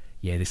like,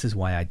 yeah, this is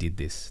why I did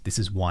this. This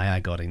is why I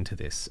got into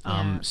this.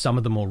 Some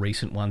of the more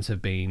recent ones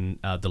have been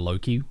the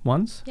Loki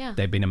ones. Yeah.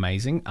 They've been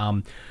amazing.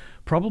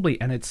 Probably,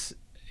 and it's,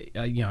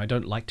 you know, I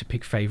don't like to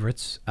pick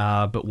favorites,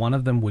 but one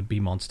of them would be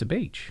Monster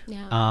Beach.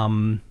 Yeah.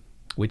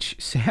 Which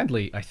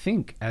sadly, I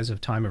think, as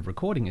of time of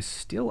recording, is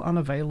still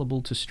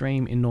unavailable to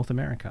stream in North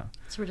America.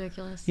 It's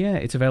ridiculous. Yeah,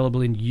 it's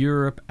available in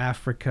Europe,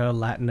 Africa,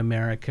 Latin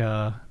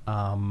America,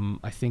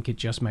 I think it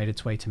just made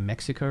its way to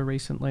Mexico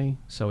recently,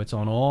 so it's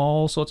on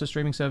all sorts of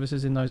streaming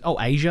services in those. Oh,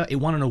 Asia! It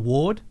won an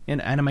award,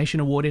 an animation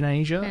award in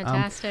Asia.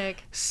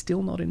 Fantastic.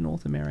 Still not in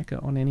North America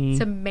on any.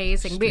 It's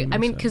amazing. streaming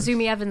service.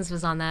 Kazumi Evans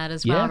was on that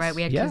as well, Yes, right?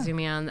 We had yeah.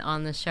 Kazumi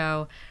on the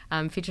show.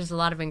 Features a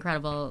lot of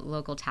incredible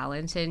local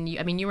talent, and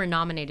you were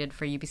nominated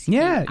for UBC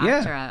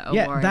ACTRA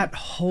Award. That for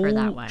whole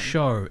that one.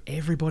 show,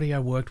 everybody I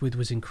worked with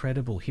was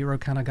incredible. Hiro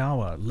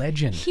Kanagawa,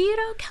 legend.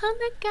 Hiro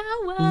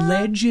Kanagawa.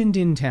 Legend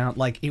in town.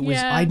 Like, it was,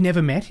 Yeah. I'd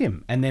never met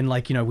him. And then,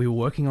 like, we were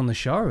working on the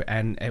show,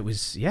 and it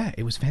was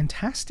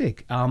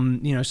fantastic.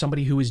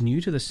 Somebody who was new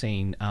to the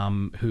scene,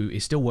 who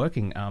is still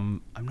working.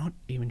 I'm not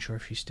even sure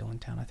if she's still in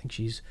town. I think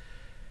she's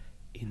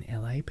in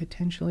LA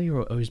potentially,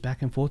 or is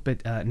back and forth.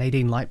 But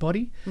Nadine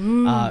Lightbody,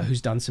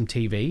 who's done some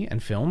TV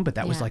and film, but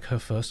that was Yeah. like her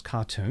first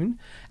cartoon,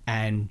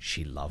 and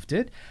she loved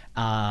it.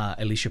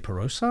 Alicia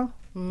Perosa,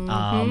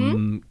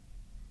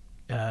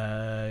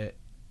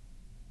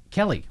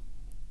 Kelly.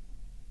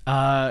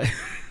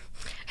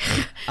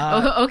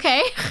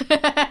 Okay.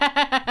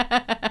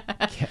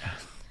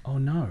 Oh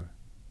no,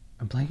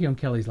 I'm blanking on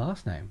Kelly's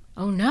last name.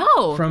 Oh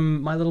no.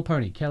 From My Little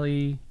Pony,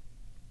 Kelly.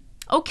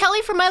 Oh,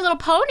 Kelly from My Little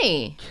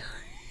Pony.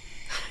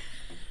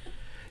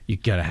 You're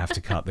gonna have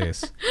to cut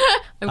this.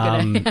 I'm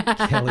gonna.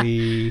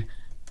 Kelly.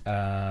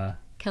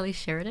 Kelly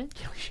Sheridan.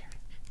 Kelly Sheridan.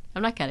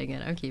 I'm not cutting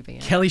it. I'm keeping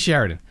it. Kelly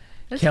Sheridan.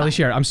 That's Kelly fine.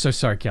 Sheridan. I'm so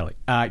sorry, Kelly.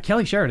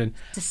 Kelly Sheridan.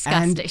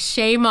 Disgusting. And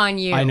Shame on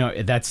you. I know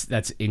that's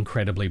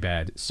incredibly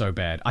bad. So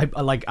bad.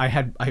 I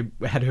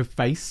had her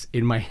face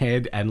in my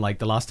head, and like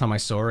the last time I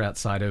saw her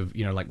outside of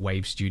like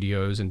Wave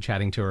Studios and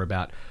chatting to her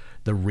about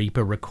the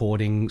Reaper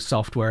recording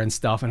software and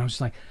stuff, and I was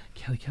just like,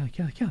 Kelly.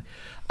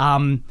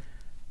 And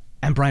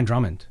Brian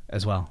Drummond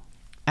as well.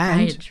 And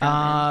Brian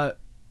Drummond.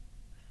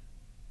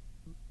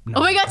 no, Oh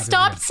my I God, don't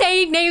stop know.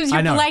 saying names. You're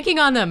I know. blanking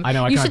on them. I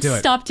know, I you can't should do it.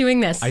 stop doing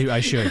this. I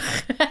should.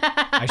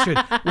 I should.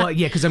 Well,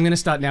 yeah, because I'm going to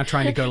start now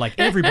trying to go like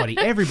everybody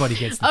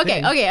gets the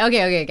Okay.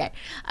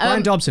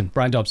 thing.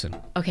 Brian Dobson.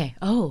 Okay.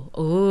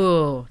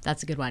 Oh,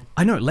 that's a good one.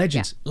 I know,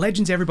 legends.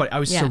 Legends, everybody. I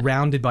was Yeah.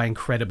 surrounded by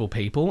incredible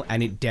people,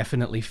 and it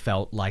definitely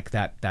felt like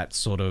that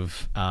sort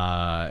of...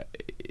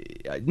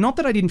 not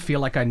that I didn't feel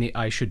like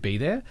I should be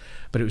there,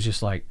 but it was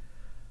just like,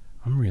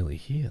 I'm really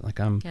here. Like,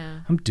 I'm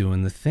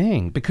doing the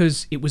thing.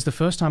 Because it was the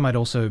first time I'd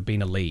also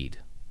been a lead.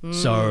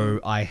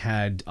 So I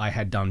had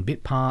done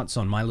bit parts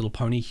on My Little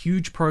Pony,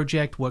 huge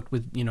project, worked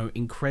with,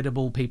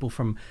 incredible people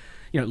from,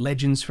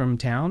 legends from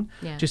town,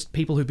 Yeah. just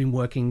people who've been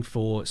working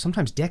for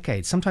sometimes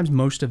decades, sometimes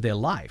most of their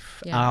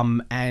life. Yeah.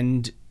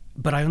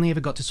 But I only ever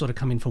got to sort of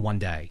come in for one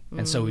day.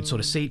 And so we'd sort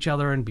of see each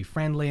other and be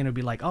friendly, and it'd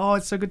be like, oh,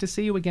 it's so good to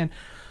see you again.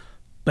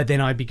 But then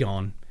I'd be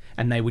gone,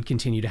 and they would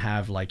continue to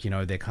have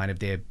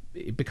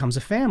it becomes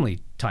a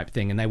family type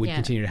thing, and they would Yeah.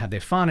 continue to have their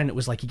fun, and it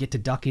was like you get to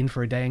duck in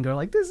for a day and go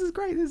like, this is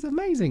great, this is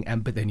amazing,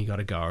 but then you got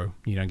to go,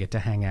 you don't get to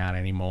hang out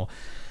anymore.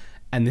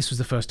 And this was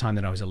the first time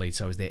that I was a lead,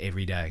 so I was there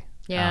every day.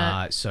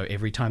 Yeah. So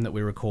every time that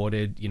we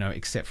recorded,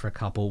 except for a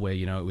couple where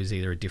it was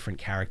either a different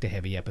character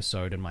heavy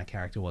episode and my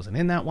character wasn't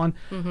in that one,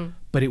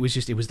 but it was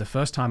the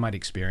first time I'd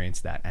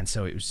experienced that, and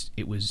so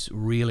it was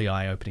really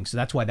eye opening. So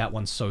that's why that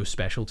one's so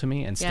special to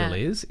me, and still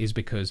is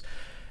because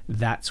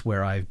that's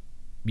where I've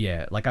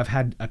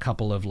had a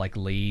couple of like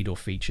lead or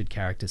featured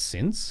characters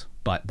since,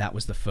 but that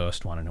was the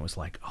first one, and it was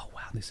like, oh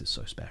wow, this is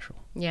so special.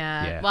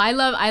 Yeah. Yeah.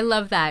 Well, I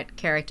love that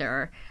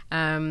character.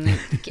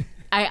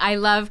 I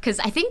love, because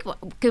I think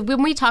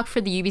when we talked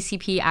for the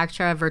UBCP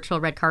ACTRA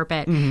virtual red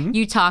carpet,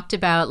 you talked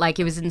about like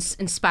it was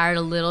inspired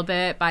a little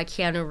bit by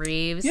Keanu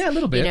Reeves. Yeah, a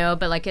little bit.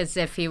 But like as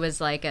if he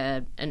was like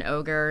an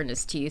ogre and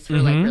his teeth were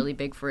like really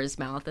big for his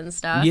mouth and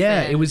stuff.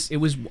 Yeah, and it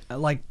was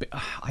like,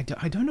 I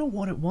don't know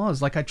what it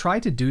was. Like I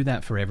try to do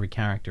that for every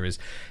character,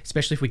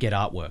 especially if we get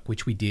artwork,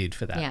 which we did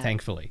for that, Yeah.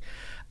 thankfully.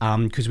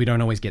 Because we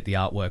don't always get the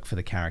artwork for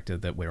the character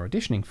that we're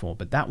auditioning for,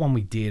 but that one we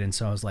did, and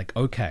so I was like,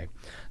 okay.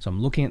 So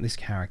I'm looking at this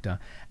character,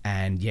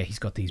 and yeah, he's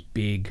got these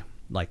big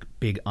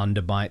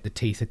underbite. The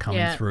teeth are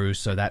coming through,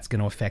 so that's going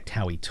to affect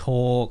how he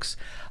talks.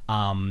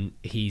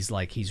 He's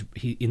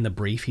in the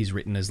brief, he's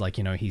written as like,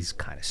 he's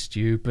kind of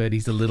stupid.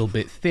 He's a little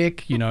bit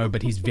thick,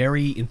 but he's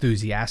very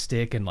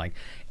enthusiastic, and like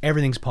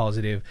everything's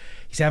positive.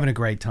 He's having a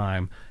great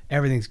time.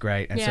 Everything's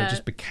great. And so it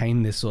just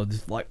became this sort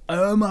of like,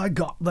 oh my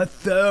God, that's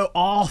so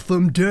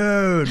awesome,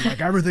 dude.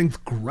 Like everything's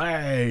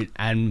great.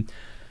 And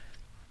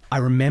I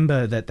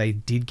remember that they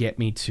did get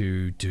me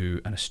to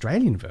do an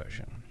Australian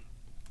version,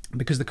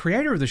 because the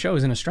creator of the show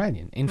is an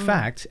Australian. In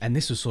fact, and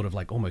this was sort of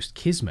like almost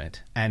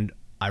kismet and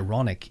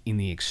ironic in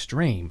the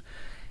extreme,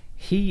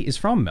 he is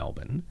from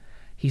Melbourne.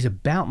 He's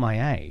about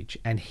my age,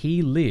 and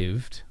he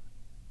lived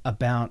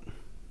about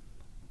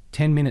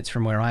 10 minutes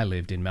from where I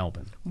lived in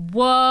Melbourne.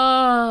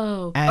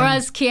 Whoa. And- or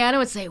as Keanu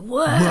would say,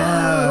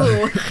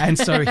 whoa. And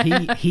so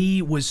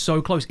he was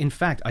so close. In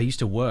fact, I used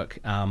to work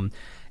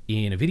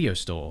in a video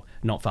store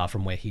not far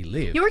from where he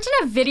lived. You worked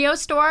in a video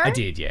store? I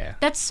did, yeah.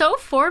 That's so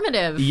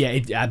formative. Yeah,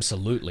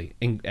 absolutely.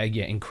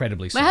 Yeah,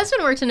 incredibly so. My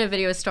husband worked in a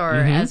video store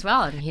as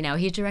well, and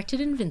he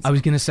directed Invincible. I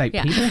was going to say,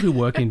 people who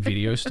work in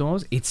video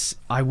stores,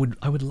 I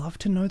would love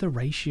to know the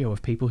ratio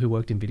of people who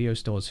worked in video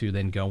stores who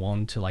then go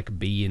on to like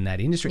be in that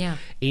industry. Yeah.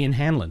 Ian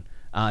Hanlon,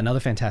 another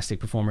fantastic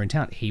performer in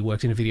town, he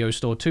worked in a video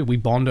store too. We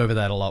bond over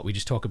that a lot. We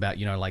just talk about,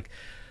 like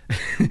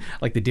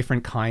like the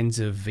different kinds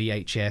of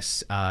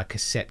VHS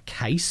cassette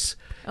case.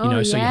 So you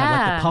had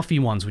like the puffy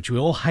ones, which we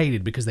all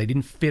hated because they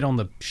didn't fit on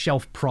the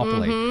shelf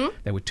properly.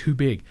 They were too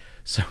big.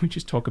 So we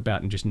just talk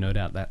about and just nerd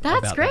out that.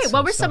 That's great.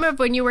 What were some of,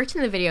 when you worked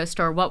in the video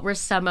store, what were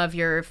some of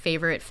your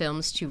favorite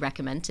films to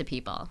recommend to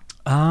people?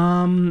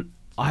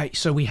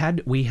 So we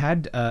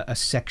had a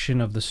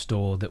section of the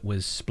store that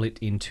was split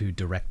into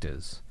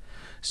directors.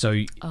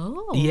 So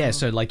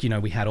so like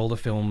we had all the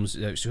films.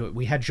 So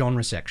we had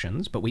genre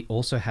sections, but we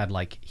also had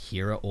like,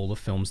 here are all the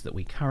films that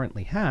we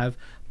currently have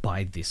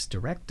by this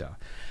director,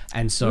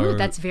 and so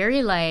that's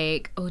very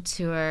like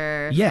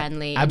auteur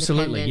friendly.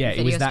 Absolutely, yeah.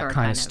 It was that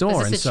kind of store.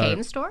 Was this a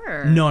chain store?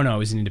 Or? No, it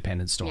was an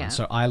independent store. Yeah. And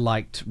so I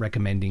liked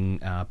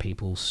recommending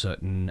people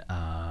certain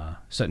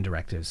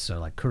directors. So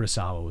like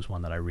Kurosawa was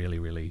one that I really,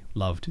 really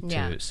loved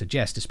to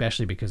suggest,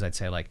 especially because I'd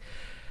say like,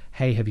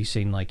 hey, have you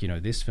seen like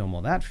this film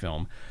or that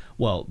film?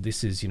 Well,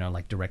 this is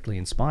like directly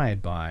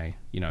inspired by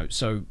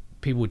so.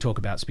 People would talk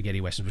about spaghetti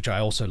westerns, which I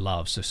also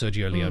love. So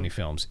Sergio Leone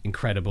films,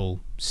 incredible,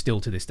 still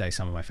to this day,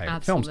 some of my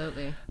favorite films.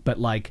 But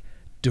like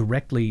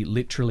directly,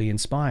 literally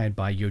inspired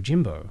by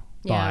Yojimbo,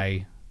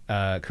 by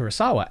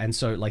Kurosawa. And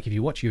so like if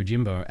you watch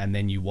Yojimbo and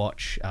then you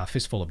watch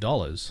Fistful of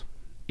Dollars,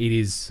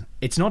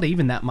 it's not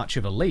even that much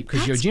of a leap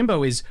because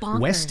Yojimbo is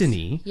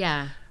westerny.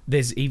 Yeah.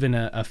 There's even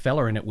a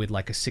fella in it with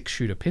like a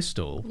 6-shooter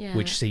pistol,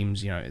 which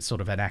seems, it's sort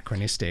of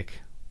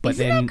anachronistic. But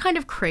Isn't that kind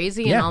of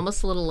crazy and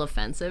almost a little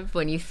offensive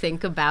when you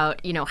think about,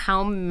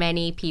 how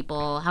many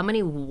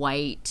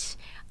white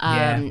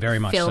very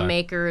much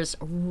filmmakers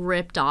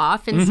ripped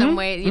off in some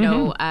way,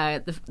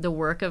 the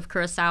work of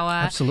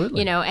Kurosawa.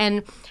 Absolutely.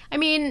 And I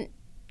mean,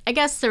 I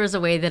guess there is a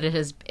way that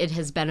it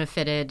has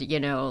benefited,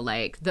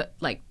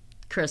 like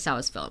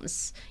Kurosawa's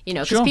films,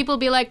 because people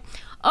be like,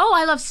 oh,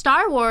 I love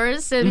Star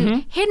Wars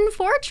and Hidden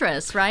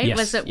Fortress, right?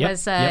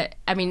 Yes.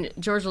 I mean,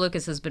 George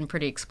Lucas has been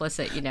pretty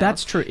explicit,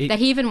 That's true. That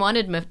he even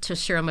wanted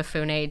Toshiro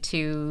Mifune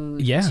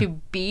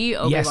to be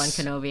Obi-Wan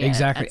Kenobi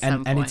exactly. at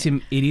some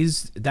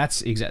point.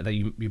 That's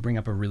exactly, you bring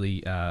up a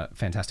really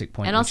fantastic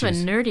point. And also a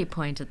nerdy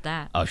point at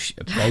that.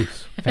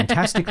 Both.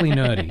 Fantastically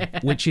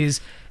nerdy, which is,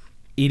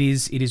 it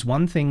is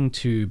one thing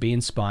to be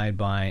inspired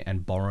by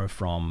and borrow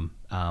from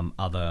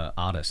other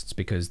artists,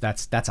 because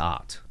that's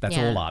art. That's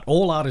all art.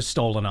 All art is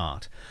stolen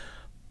art.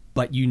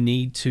 But you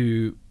need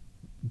to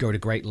go to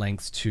great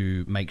lengths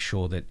to make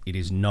sure that it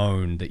is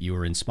known that you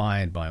were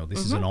inspired by, or this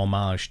is an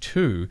homage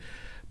to,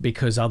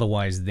 because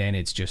otherwise then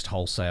it's just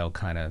wholesale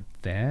kind of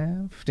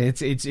theft.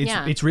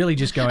 It's really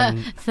just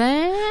going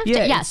theft.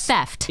 Yeah,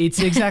 theft.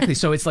 It's exactly.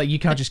 So it's like you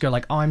can't just go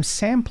like, oh, I'm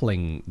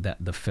sampling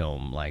the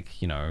film. Like,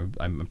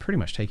 I'm pretty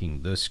much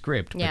taking the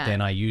script, but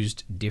then I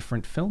used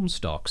different film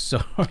stocks.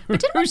 So but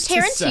did what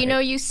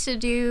Tarantino used to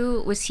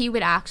do was he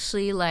would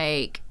actually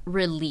like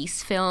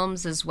release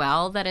films as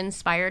well that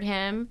inspired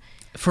him.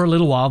 For a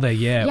little while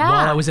there,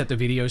 while I was at the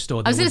video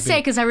store. I was going to say,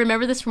 because I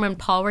remember this from when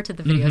Paul worked at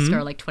the video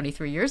store like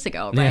 23 years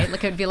ago, right?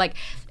 Like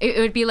it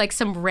would be like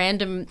some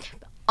random,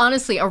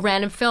 honestly, a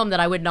random film that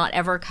I would not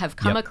ever have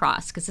come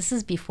across, because this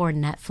is before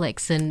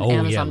Netflix and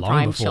Amazon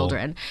Prime before.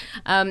 children.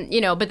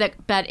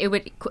 But it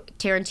would,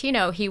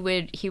 Tarantino, he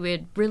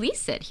would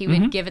release it. He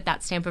would give it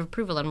that stamp of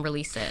approval and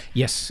release it.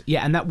 Yes,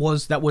 yeah, and that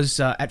was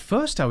at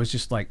first I was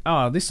just like,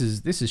 oh, this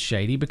is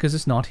shady because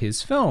it's not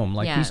his film.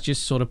 Like he's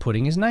just sort of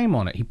putting his name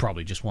on it. He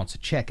probably just wants a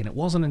check. And it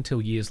wasn't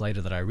until years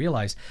later that I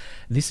realized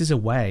this is a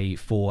way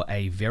for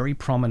a very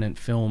prominent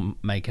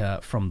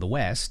filmmaker from the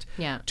West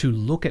to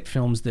look at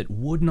films that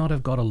would not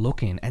have got a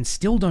look in and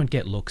still don't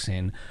get looks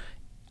in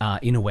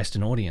a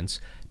Western audience,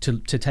 to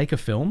take a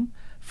film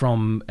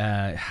from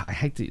I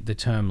hate the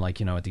term,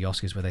 like at the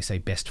Oscars where they say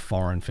best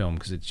foreign film,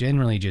 because it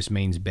generally just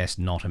means best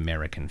not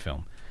American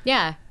film.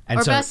 Yeah. And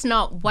or so, best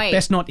not white.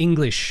 Best not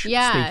English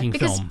speaking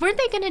because film. Weren't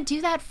they going to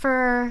do that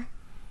for...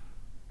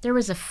 There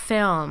was a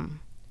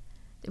film.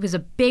 It was a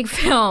big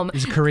film. It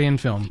was a Korean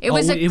film. It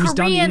was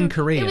done in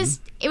Korean.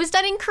 It was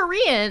done in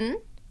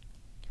Korean.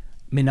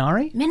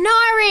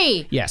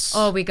 Minari? Yes.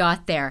 Oh, we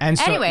got there. And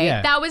so, anyway,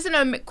 that was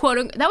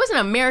an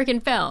American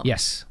film.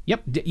 Yes.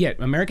 Yep.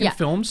 American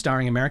film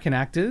starring American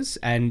actors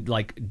and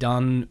like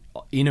done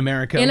in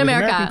America with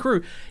American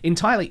crew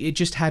entirely. It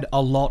just had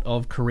a lot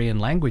of Korean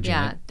language in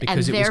it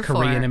because it was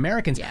Korean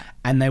Americans,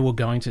 and they were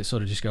going to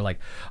sort of just go like,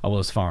 oh well,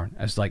 it's foreign.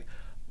 I was like,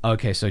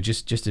 okay, so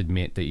just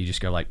admit that you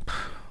just go like,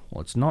 well,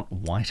 it's not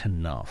white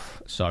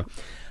enough. So.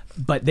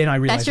 But then I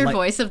realized... That's your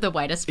voice of the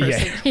whitest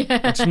person.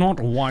 Yeah, it's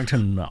not white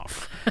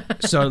enough.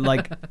 So,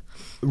 like,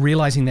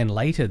 realizing then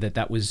later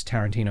that was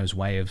Tarantino's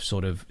way of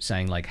sort of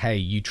saying, like, hey,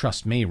 you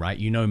trust me, right?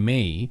 You know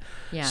me.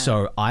 Yeah.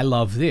 So I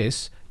love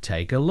this.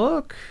 take a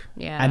look.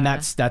 Yeah. And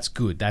that's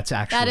good. That's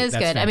actually That is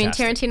that's good. I mean,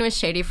 fantastic. Tarantino is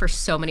shady for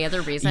so many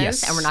other reasons,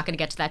 Yes. and we're not going to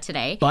get to that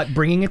today. But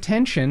bringing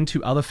attention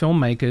to other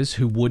filmmakers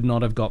who would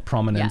not have got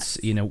prominence,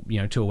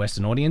 Yes. to a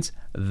Western audience,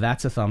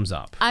 that's a thumbs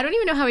up. I don't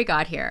even know how he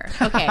got here.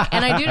 Okay,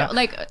 and I do know,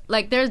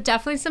 like there's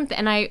definitely something.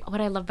 And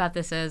what I love about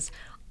this is,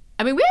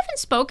 I mean, we haven't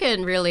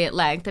spoken really at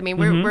length. I mean,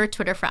 we're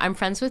Twitter friends. I'm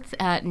friends with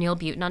Neil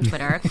Butin on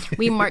Twitter.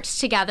 We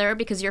marched together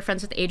because you're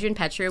friends with Adrian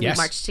Petru. Yes.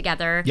 We marched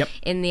together Yep.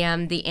 in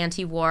the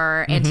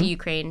anti-war,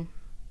 anti-Ukraine.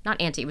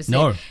 Not anti. It was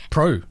No,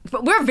 pro.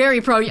 But we're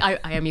very pro. I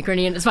am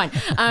Ukrainian. It's fine.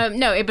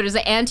 No, but it was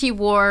an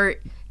anti-war.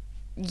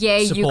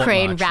 Yay, Support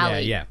Ukraine march.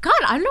 rally. Yeah. God,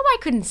 I don't know why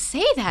I couldn't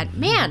say that,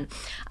 man.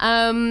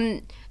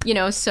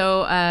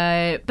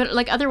 But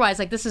like otherwise,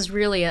 like this is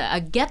really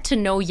a get to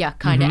know ya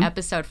kind of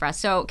episode for us.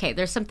 So, okay,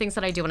 there's some things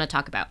that I do want to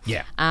talk about.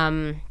 Yeah.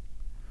 I'm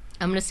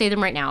going to say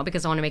them right now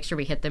because I want to make sure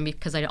we hit them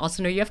because I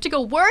also know you have to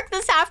go work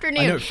this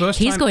afternoon. I know, first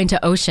he's time- going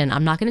to Ocean.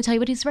 I'm not going to tell you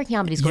what he's working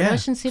on, but he's going to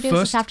Ocean Studios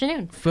this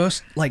afternoon.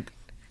 First,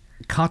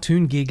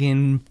 cartoon gig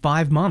in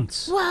 5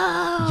 months. Whoa.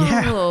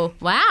 Yeah.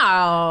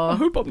 Wow. I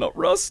hope I'm not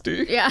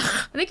rusty. Yeah,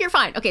 I think you're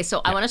fine. Okay,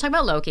 so I want to talk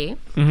about Loki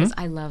because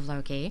I love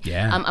Loki.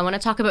 Yeah. I want to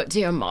talk about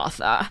Dear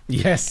Martha.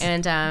 Yes.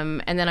 And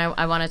then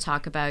I want to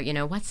talk about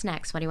what's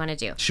next. What do you want to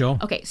do? Sure.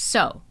 Okay,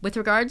 so with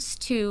regards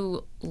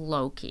to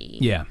Loki.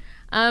 Yeah.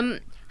 How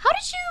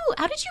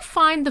did you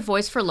find the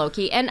voice for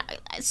Loki? And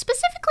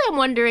specifically, I'm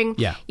wondering.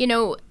 Yeah.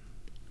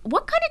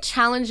 What kind of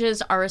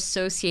challenges are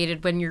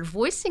associated when you're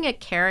voicing a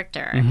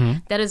character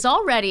that is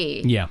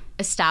already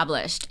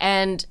established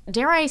and,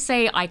 dare I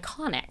say,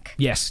 iconic?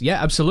 Yes.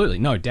 Yeah, absolutely.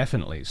 No,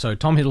 definitely. So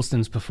Tom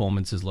Hiddleston's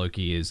performance as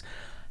Loki is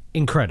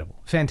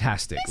incredible.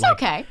 Fantastic. It's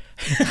okay.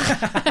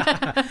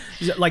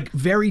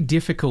 Very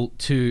difficult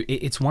to...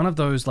 It's one of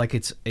those,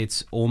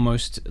 it's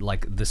almost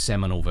like the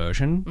seminal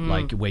version,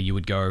 where you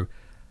would go,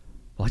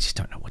 well, I just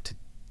don't know what to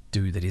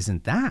do that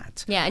isn't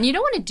that. Yeah, and you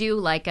don't want to do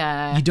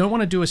You don't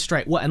want to do a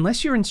straight... Well,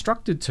 unless you're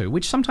instructed to,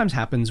 which sometimes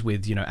happens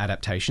with,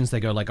 adaptations.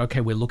 They go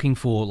okay, we're looking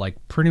for,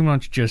 pretty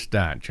much just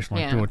that, just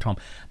do a Tom.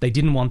 They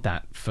didn't want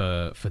that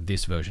for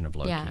this version of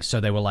Loki. Yeah. So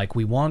they were like,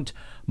 we want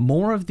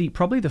more of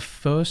probably the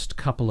first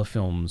couple of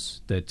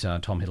films that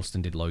Tom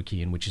Hiddleston did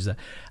Loki in, which is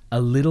a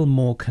little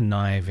more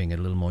conniving, a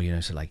little more,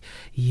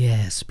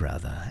 yes,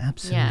 brother,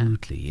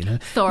 absolutely,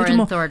 Thor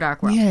and Thor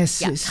Dark World. Yes,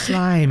 Yeah.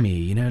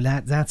 slimy,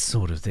 that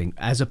sort of thing,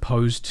 as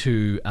opposed to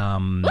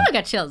Oh, I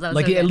got chills. That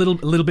was so a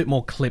good. little bit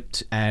more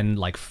clipped and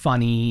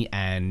funny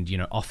and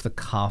off the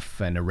cuff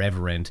and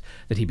irreverent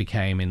that he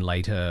became in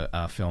later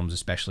films,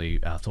 especially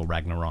Thor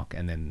Ragnarok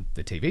and then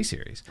the TV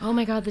series. Oh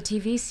my God, the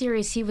TV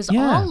series. He was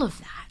all of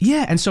that.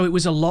 Yeah, and so it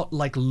was a lot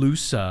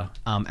looser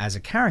as a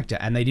character,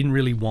 and they didn't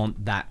really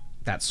want that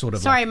sort of.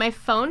 Sorry, my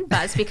phone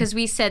buzzed because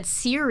we said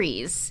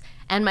series,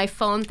 and my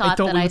phone thought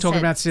we that were I talking said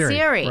about Siri.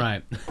 Siri.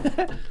 Right.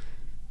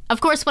 Of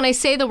course, when I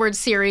say the word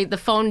Siri, the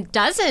phone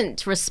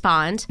doesn't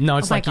respond. No,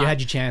 it's Oh my like you God. had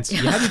your chance. You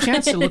had your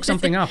chance to look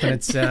something up, and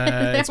it's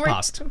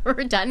passed. We're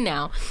done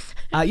now.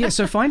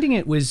 So finding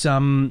it was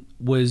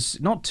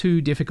not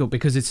too difficult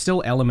because it's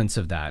still elements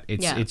of that.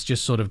 It's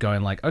just sort of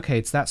going okay,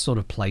 it's that sort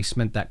of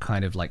placement, that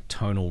kind of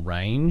tonal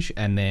range,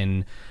 and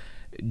then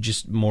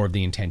just more of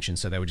the intention.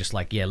 So they were just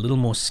a little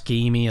more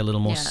schemy, a little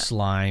more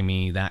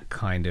slimy, that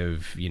kind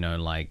of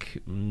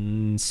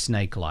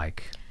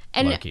snake-like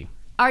And Loki.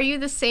 Are you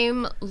the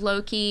same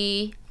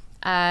Loki?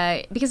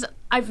 Because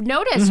I've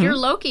noticed you're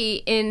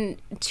Loki in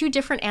two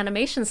different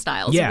animation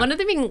styles. Yeah. One of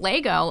them being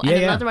Lego, and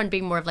another one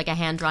being more of a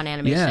hand-drawn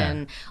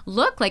animation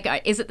look.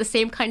 Is it the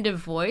same kind of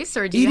voice,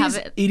 or do you have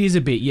it? It is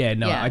a bit, yeah.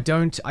 No, Yeah. I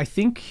don't. I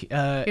think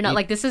You're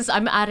not this is.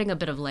 I'm adding a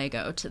bit of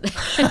Lego to this.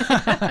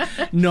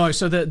 No,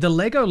 so the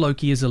Lego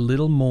Loki is a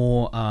little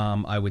more,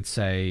 I would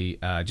say,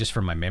 just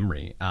from my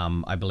memory,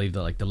 I believe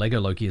that the Lego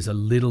Loki is a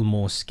little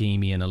more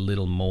schemy and a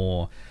little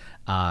more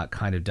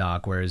kind of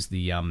dark, whereas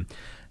the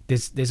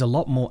there's a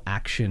lot more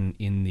action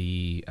in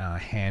the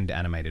hand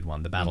animated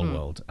one, the Battle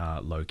World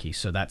Loki.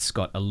 So that's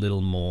got a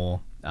little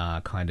more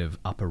kind of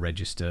upper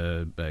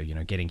register,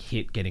 getting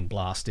hit, getting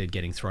blasted,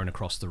 getting thrown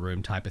across the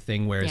room type of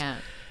thing. Whereas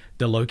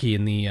the Loki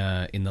in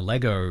the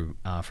Lego,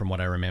 from what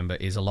I remember,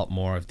 is a lot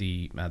more of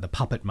the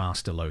puppet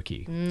master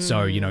Loki.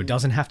 So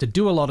doesn't have to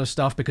do a lot of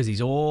stuff because he's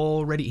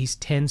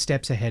 10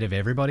 steps ahead of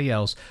everybody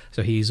else.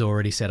 So he's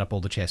already set up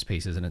all the chess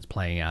pieces and it's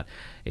playing out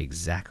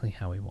exactly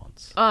how he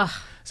wants. Ugh,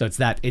 So it's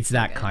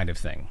that kind of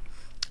thing.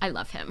 I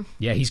love him.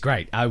 Yeah, he's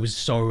great. I was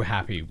so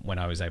happy when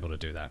I was able to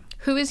do that.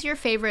 Who is your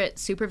favorite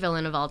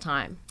supervillain of all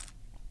time?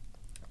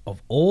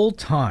 Of all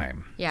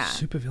time. Yeah.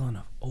 Supervillain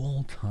of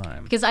all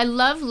time. Because I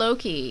love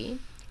Loki.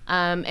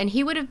 And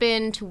he would have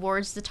been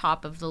towards the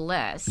top of the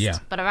list. Yeah.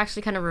 But I've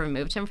actually kind of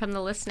removed him from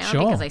the list now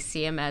Sure. because I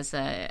see him as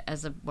a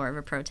more of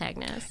a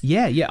protagonist.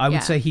 Yeah. I would Yeah.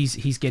 say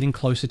he's getting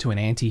closer to an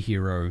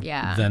anti-hero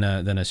Yeah. than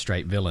a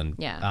straight villain.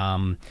 Yeah.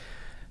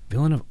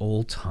 Villain of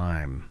all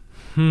time.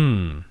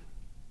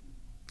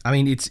 I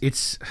mean,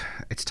 it's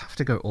tough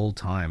to go all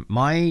time.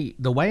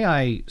 The way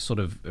I sort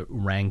of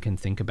rank and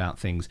think about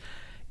things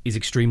is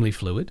extremely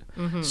fluid.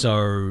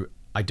 So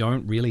I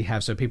don't really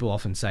have, so people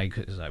often say,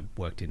 because I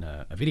worked in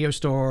a video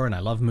store and I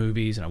love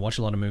movies and I watch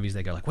a lot of movies,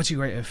 they go like, what's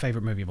your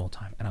favorite movie of all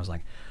time? And I was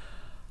like,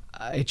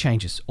 it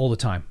changes all the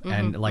time.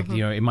 And like, you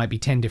know, it might be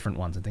 10 different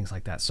ones and things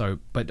like that. So,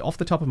 but off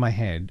the top of my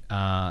head,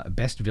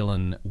 best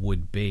villain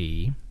would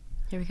be...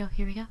 Here we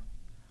go.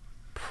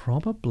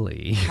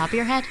 Probably... Top of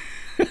your head.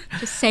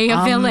 Just say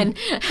a villain.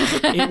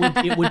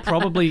 it would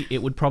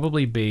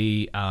probably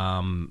be...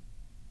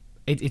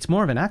 it's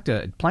more of an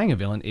actor playing a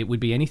villain. It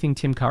would be anything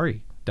Tim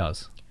Curry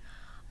does.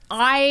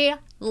 I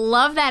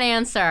love that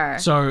answer.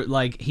 So,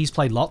 like, he's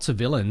played lots of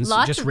villains.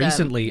 Lots Just of them.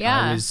 recently,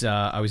 Yeah.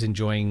 I was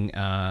enjoying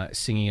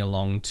singing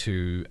along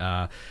to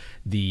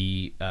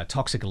the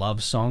Toxic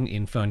Love song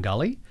in Fern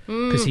Gully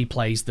because he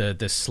plays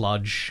the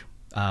sludge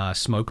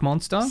smoke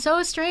monster.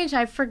 So strange.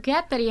 I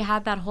forget that he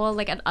had that whole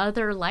like an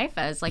other life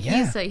as like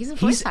he's a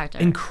voice actor.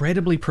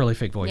 Incredibly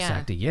prolific voice Yeah.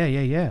 actor.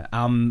 Yeah.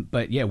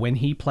 But yeah, when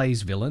he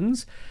plays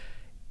villains,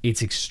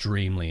 it's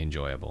extremely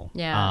enjoyable.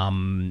 Yeah.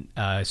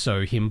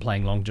 So him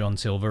playing Long John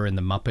Silver in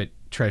the Muppet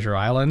Treasure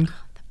Island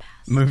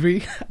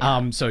movie.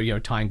 So, you know,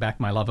 tying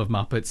back my love of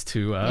Muppets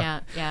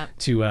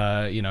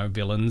to you know,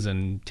 villains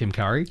and Tim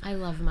Curry. I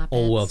love Muppets.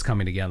 All worlds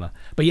coming together.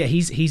 But yeah,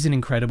 he's an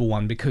incredible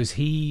one because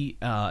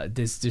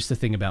there's just the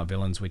thing about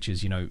villains, which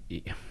is, you know,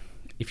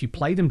 if you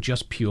play them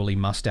just purely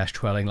mustache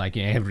twirling, like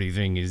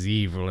everything is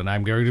evil and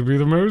I'm going to be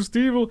the most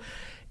evil,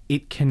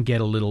 it can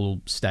get a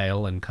little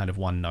stale and kind of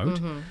one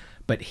note.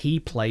 But he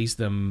plays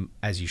them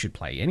as you should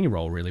play any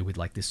role, really, with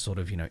like this sort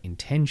of, you know,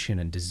 intention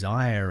and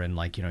desire, and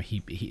like, you know,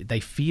 they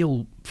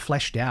feel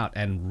fleshed out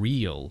and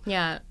real.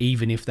 Yeah.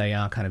 Even if they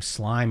are kind of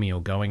slimy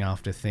or going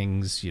after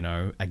things, you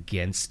know,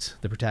 against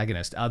the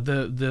protagonist.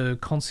 The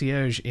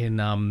concierge in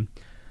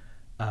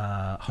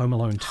Home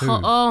Alone 2.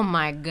 Oh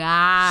my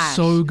gosh.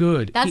 So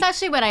good. That's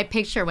actually what I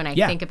picture when I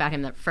think about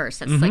him at first.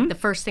 That's like the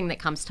first thing that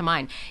comes to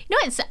mind. You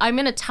know, I'm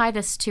going to tie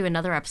this to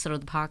another episode of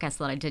the podcast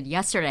that I did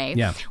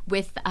yesterday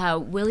with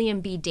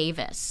William B.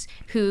 Davis,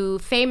 who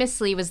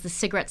famously was the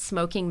cigarette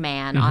smoking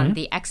man on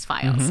The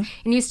X-Files. And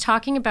he was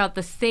talking about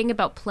the thing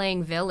about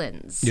playing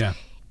villains. Yeah.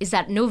 Is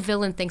that no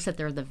villain thinks that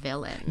they're the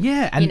villain.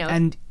 Yeah, and, you know?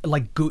 and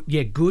like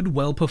good,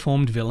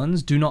 well-performed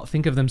villains do not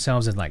think of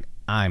themselves as like,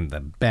 I'm the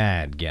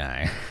bad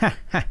guy.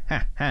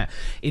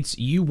 It's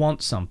you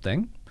want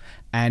something,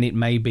 and it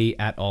may be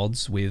at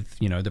odds with,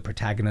 you know, the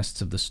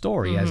protagonists of the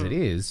story as it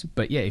is.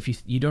 But yeah, if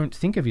you don't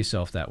think of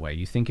yourself that way,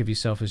 you think of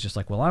yourself as just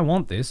like, well, I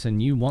want this,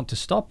 and you want to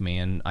stop me,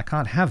 and I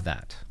can't have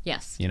that.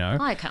 Yes. You know?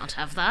 I can't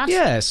have that.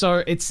 Yeah,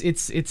 so it's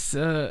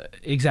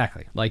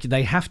exactly. Like,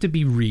 they have to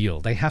be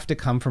real. They have to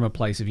come from a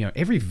place of, you know,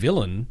 every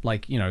villain,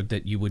 like, you know,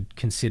 that you would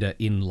consider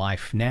in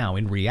life now,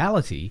 in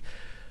reality,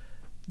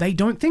 they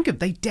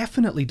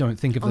definitely don't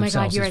think of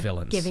themselves as villains. Oh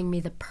my God, you're giving me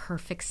the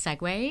perfect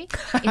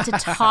segue into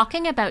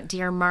talking about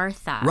Dear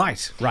Martha.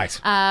 Right.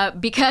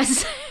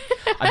 Because...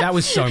 that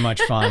was so much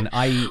fun.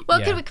 Can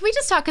we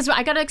just talk, because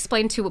I got to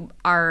explain to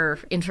our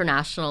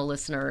international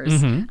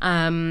listeners,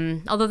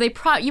 although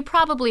you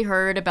probably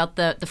heard about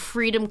the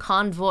Freedom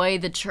Convoy,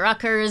 the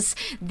truckers,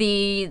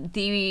 because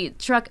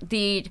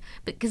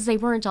they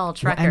weren't all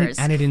truckers.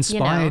 And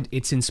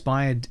it's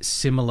inspired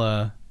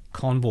similar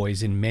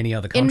convoys in many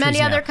other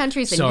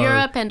countries. In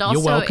Europe and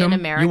also in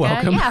America. You're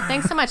welcome. Yeah,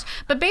 thanks so much.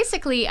 But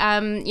basically,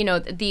 you know,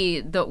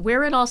 the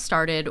where it all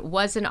started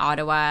was in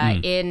Ottawa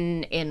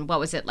in what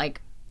was it,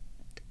 like,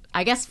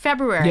 I guess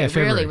February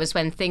really was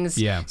when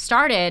things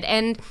started.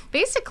 And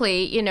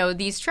basically, you know,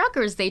 these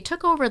truckers, they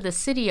took over the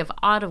city of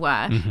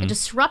Ottawa and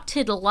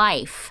disrupted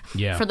life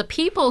for the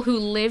people who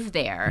live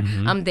there.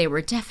 They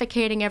were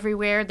defecating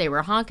everywhere. They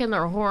were honking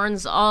their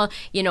horns all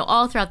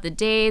throughout the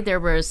day. There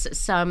was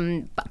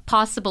some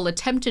possible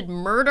attempted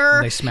murder.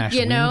 They smashed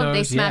windows.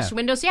 They smashed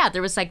windows. Yeah,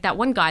 there was like that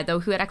one guy, though,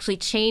 who had actually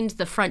chained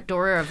the front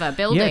door of a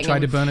building. Yeah,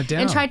 tried to burn it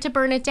down. And tried to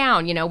burn it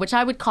down, you know, which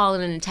I would call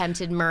an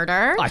attempted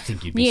murder. I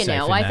think you'd be safe in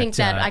that. I think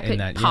that I could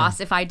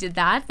if I did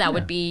that, that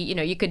would be, you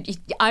know,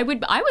 I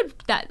would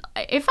that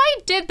if I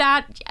did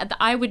that,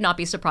 I would not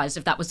be surprised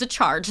if that was a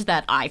charge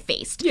that I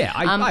faced. Yeah,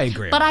 I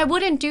agree. But I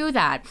wouldn't do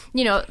that.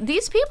 You know,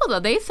 these people though,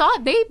 they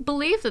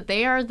believe that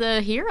they are the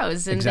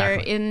heroes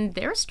in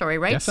their story,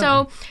 right?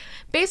 Definitely. So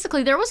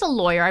basically, there was a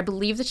lawyer, I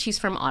believe that she's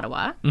from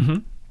Ottawa,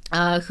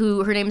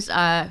 who her name's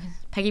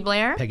Peggy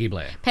Blair.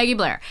 Peggy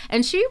Blair.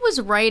 And she was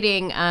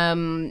writing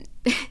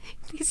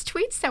these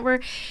tweets that were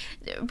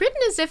written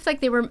as if like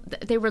they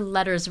were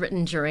letters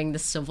written during the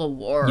Civil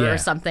War or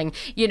something,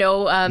 you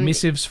know.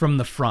 Missives from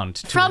the front.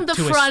 To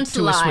a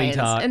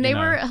sweetheart. And they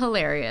were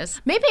hilarious.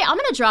 Maybe I'm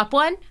going to drop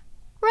one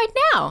right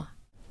now.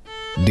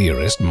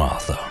 Dearest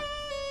Martha,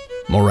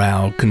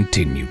 morale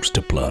continues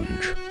to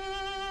plunge.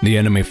 The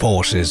enemy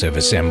forces have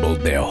assembled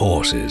their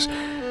horses,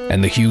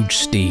 and the huge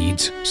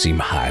steeds seem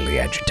highly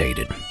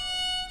agitated.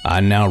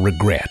 I now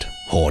regret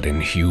hoarding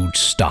huge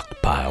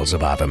stockpiles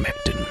of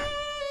ivermectin.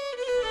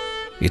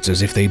 It's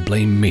as if they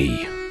blame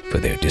me for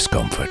their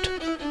discomfort.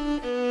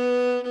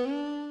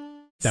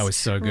 That was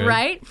so good.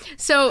 Right?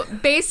 So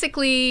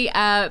basically,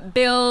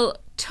 Bill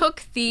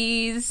took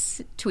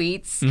these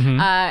tweets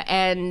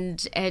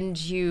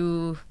and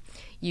you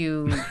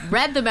you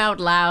read them out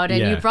loud, and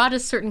Yeah. you brought a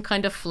certain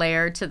kind of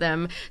flair to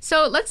them.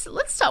 So let's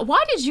talk.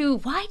 Why did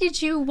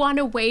you want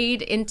to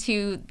wade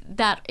into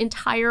that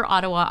entire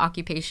Ottawa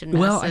occupation mess?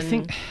 Well,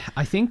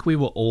 I think we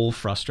were all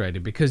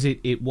frustrated because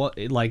it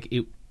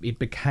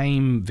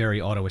became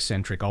very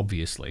Ottawa-centric,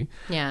 obviously.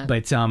 Yeah.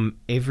 But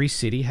every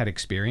city had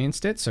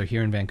experienced it. So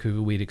here in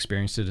Vancouver, we'd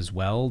experienced it as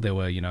well. There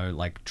were,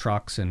 like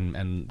trucks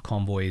and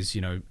convoys,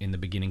 in the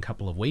beginning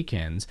couple of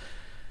weekends,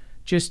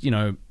 just,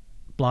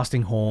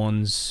 blasting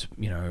horns,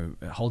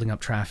 holding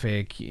up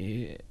traffic,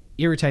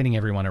 irritating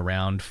everyone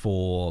around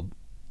for,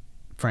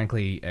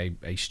 frankly,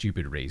 a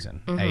stupid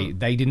reason.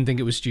 They didn't think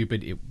it was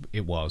stupid.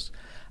 It was.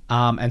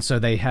 And so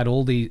they had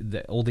all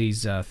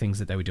these things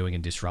that they were doing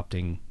and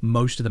disrupting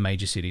most of the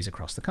major cities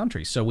across the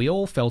country. So we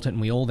all felt it,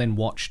 and we all then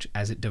watched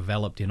as it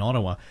developed in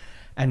Ottawa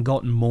and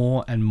got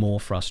more and more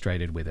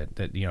frustrated with it,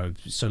 that,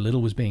 so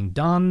little was being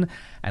done,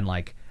 and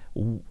like,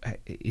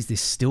 is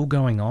this still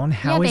going on?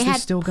 How is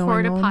this still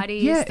going on? Porta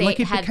potties. Yeah, They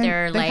had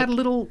their, they had a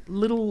little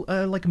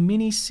like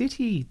mini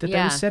city that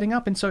they were setting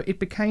up, and so it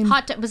became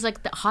was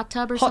like the hot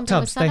tub or hot something.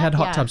 tubs. Was set They had up?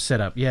 hot Yeah. tubs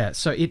set up. Yeah,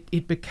 so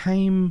it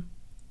became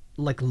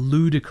like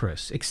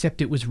ludicrous,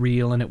 except it was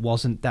real and it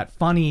wasn't that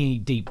funny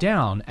deep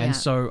down. And Yeah.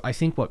 so I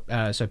think what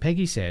so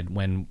Peggy said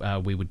when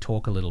we would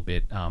talk a little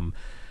bit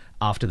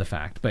after the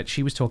fact, but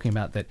she was talking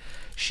about that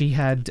she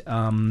had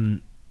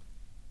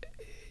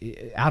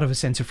out of a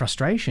sense of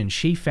frustration,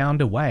 she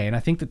found a way, and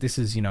I think that this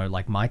is,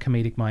 like my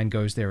comedic mind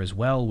goes there as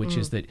well, which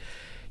is that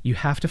you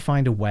have to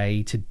find a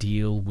way to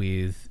deal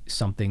with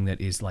something that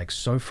is like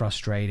so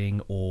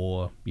frustrating,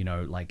 or,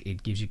 like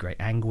it gives you great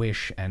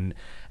anguish and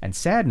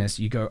sadness.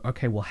 You go,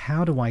 okay, well,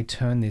 how do I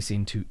turn this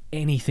into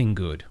anything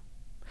good?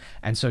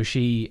 And so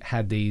she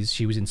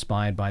was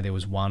inspired by, there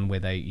was one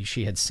where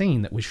she had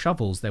seen that with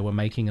shovels, they were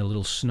making a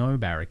little snow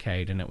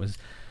barricade, and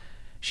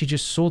she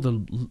just saw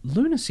the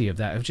lunacy of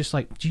that, of just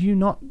like, do you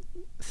not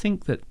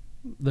think that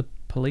the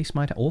police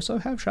might also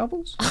have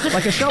shovels?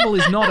 Like, a shovel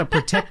is not a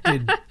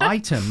protected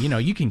item.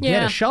 You can get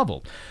Yeah. a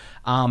shovel,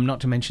 not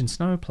to mention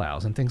snow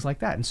plows and things like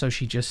that. And so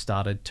she just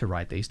started to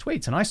write these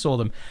tweets, and I saw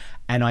them,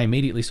 and I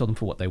immediately saw them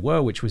for what they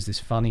were, which was this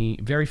funny,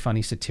 very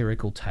funny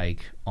satirical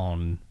take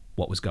on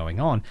what was going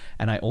on.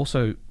 And I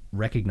also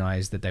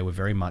recognized that they were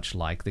very much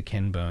like the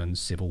Ken Burns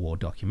Civil War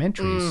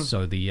documentaries.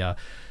 So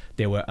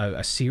there were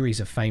a series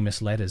of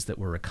famous letters that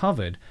were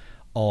recovered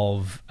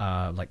of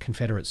like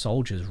Confederate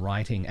soldiers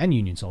writing, and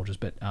Union soldiers,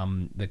 but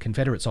the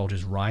Confederate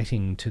soldiers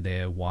writing to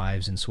their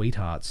wives and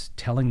sweethearts,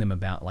 telling them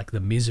about like the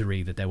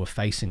misery that they were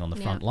facing on the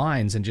front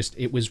lines. And just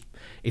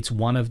it's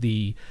one of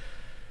the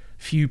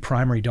few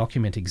primary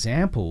document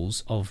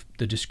examples of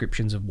the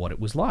descriptions of what it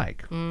was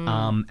like.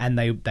 And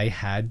they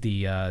had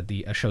the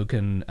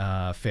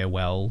Ashokan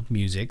farewell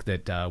music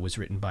that was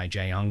written by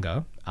Jay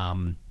Unger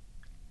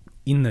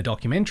in the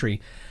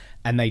documentary,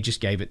 and they just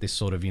gave it this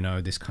sort of,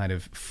 this kind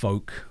of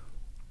folk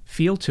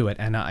feel to it.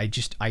 And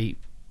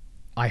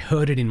I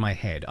heard it in my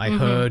head. I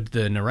heard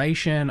the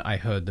narration, I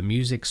heard the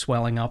music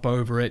swelling up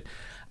over it,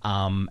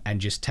 and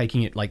just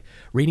taking it, like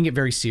reading it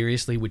very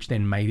seriously, which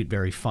then made it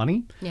very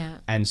funny. Yeah.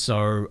 And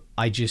so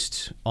I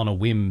just, on a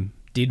whim,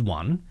 did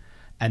one,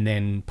 and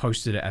then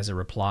posted it as a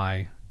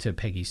reply to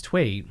Peggy's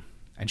tweet,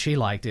 and she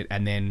liked it,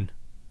 and then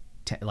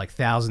like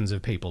thousands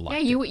of people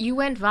liked it. You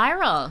went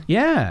viral.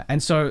 Yeah,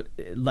 and so,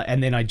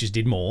 and then I just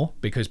did more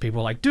because people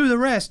were like, do the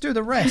rest.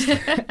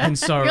 And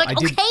so You're like, I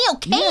did.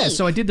 okay. Yeah,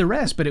 so I did the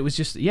rest, but it was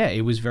just,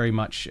 it was very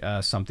much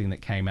something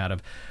that came out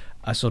of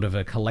a sort of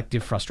a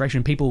collective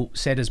frustration. People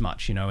said as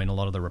much, in a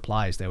lot of the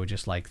replies. They were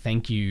just like,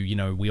 thank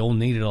you, we all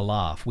needed a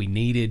laugh. We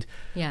needed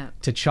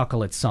to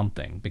chuckle at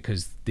something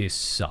because this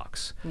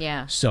sucks.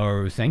 Yeah.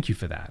 So thank you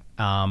for that.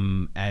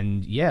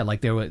 And yeah,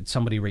 like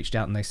somebody reached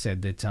out and they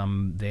said that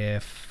their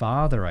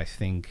father, I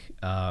think,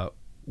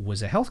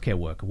 was a healthcare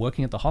worker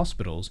working at the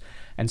hospitals.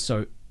 And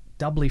so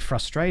doubly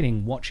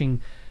frustrating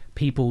watching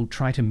people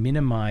try to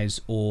minimize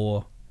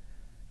or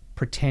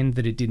pretend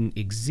that it didn't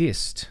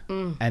exist,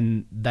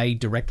 and they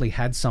directly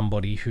had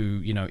somebody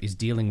who is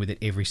dealing with it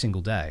every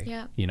single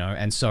day.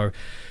 And so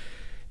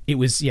it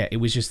was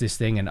just this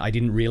thing, and I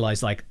didn't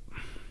realize, like,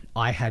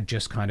 I had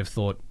just kind of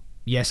thought,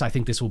 yes, I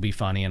think this will be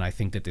funny, and I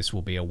think that this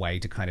will be a way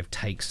to kind of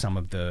take some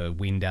of the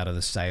wind out of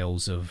the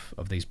sails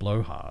of these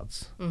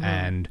blowhards,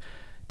 and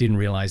didn't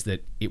realize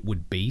that it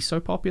would be so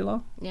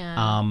popular.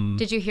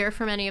 Did you hear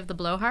from any of the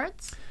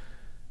blowhards?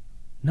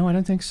 No, I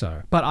don't think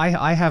so. But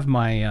I have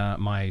my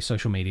my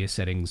social media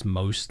settings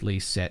mostly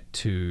set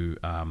to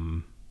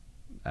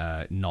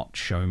not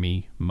show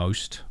me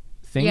most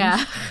things.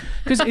 Yeah.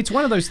 Because it's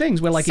one of those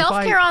things where, like,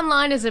 Self-care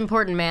online is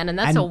important, man, and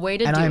that's a way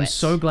to do it. And I'm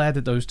so glad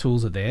that those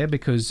tools are there,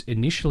 because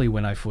initially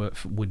when I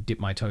would dip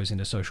my toes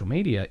into social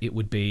media, it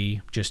would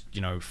be just,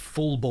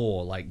 full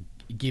bore, like,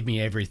 give me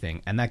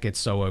everything. And that gets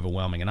so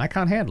overwhelming. And I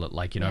can't handle it.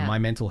 Like, my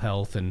mental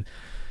health and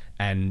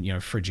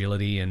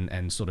fragility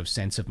and sort of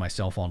sense of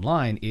myself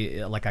online,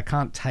 like, I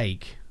can't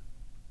take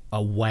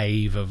a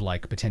wave of,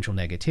 like, potential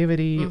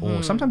negativity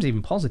or sometimes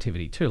even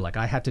positivity too. Like,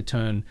 I had to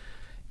turn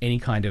any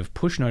kind of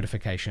push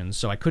notifications,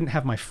 so I couldn't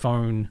have my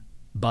phone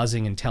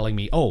buzzing and telling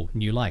me, oh,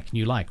 new like,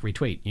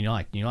 retweet,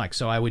 new like.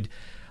 So I would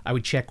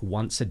check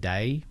once a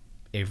day,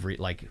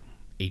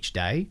 each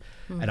day,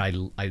 and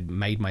I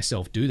made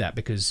myself do that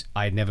because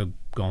I'd never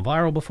gone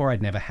viral before.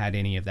 I'd never had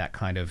any of that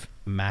kind of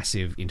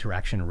massive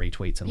interaction,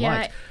 retweets and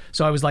likes.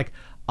 So I was like,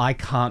 I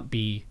can't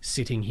be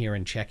sitting here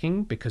and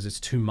checking because it's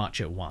too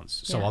much at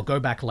once. So I'll go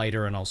back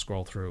later and I'll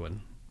scroll through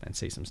and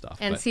see some stuff.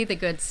 And see the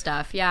good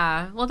stuff.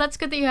 Yeah. Well, that's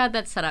good that you had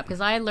that set up because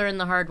I learned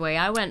the hard way.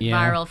 I went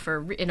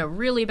viral in a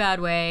really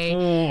bad way.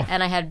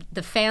 And I had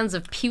the fans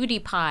of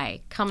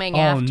PewDiePie coming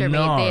after me.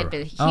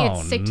 He had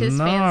sicked his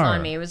fans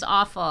on me. It was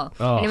awful.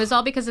 And it was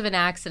all because of an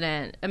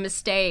accident, a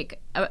mistake,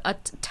 a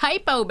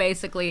typo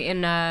basically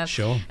in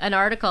an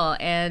article.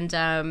 And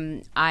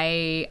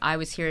I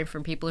was hearing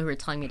from people who were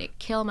telling me to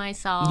kill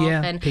myself.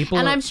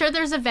 And I'm sure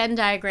there's a Venn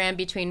diagram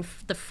between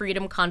the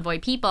Freedom Convoy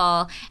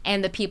people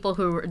and the people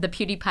the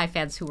PewDiePie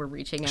fans who were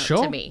reaching out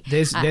to me.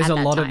 There's a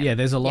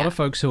lot of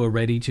folks who are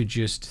ready to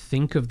just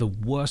think of the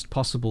worst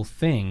possible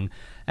thing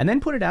and then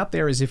put it out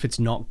there as if it's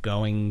not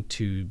going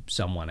to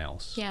someone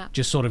else. Yeah.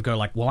 Just sort of go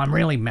like, well, I'm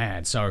really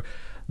mad, so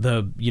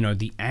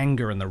the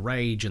anger and the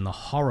rage and the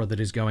horror that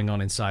is going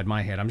on inside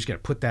my head, I'm just going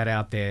to put that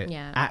out there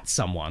at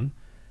someone,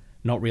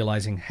 not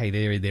realizing, hey,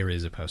 there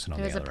is a person on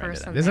the other end of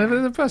that. There's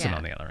a person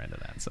on the other end of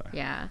that. So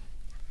yeah.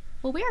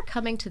 Well, we are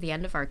coming to the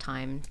end of our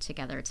time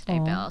together today,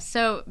 Bill.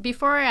 So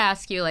before I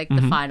ask you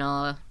the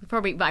final,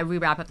 before we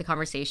wrap up the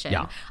conversation,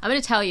 I'm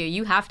going to tell you,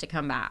 you have to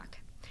come back.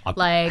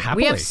 Happily.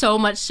 We have so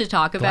much to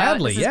talk about.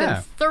 Gladly, this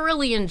has been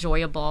thoroughly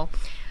enjoyable.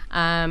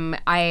 I'm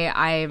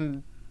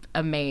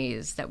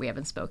amazed that we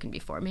haven't spoken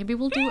before. Maybe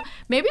we'll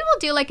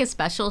do like a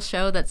special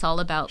show that's all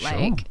about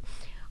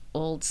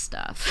old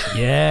stuff.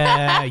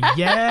 Yeah,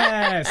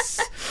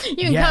 yes.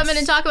 You can come in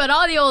and talk about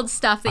all the old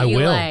stuff that you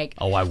like.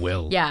 Oh, I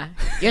will. Yeah.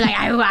 You're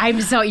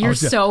like, you're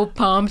so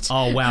pumped.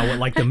 Oh, wow.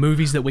 Like the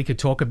movies that we could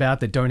talk about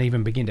that don't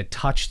even begin to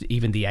touch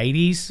even the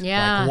 80s.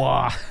 Yeah. Like,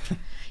 wow.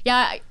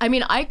 Yeah, I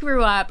mean, I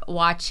grew up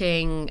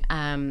watching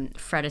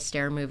Fred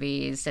Astaire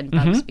movies and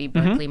Bugsby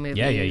Berkeley movies.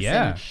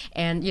 Yeah.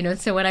 And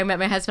so when I met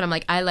my husband, I'm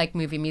like, I like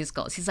movie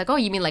musicals. He's like, oh,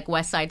 you mean like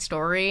West Side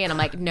Story? And I'm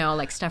like, no,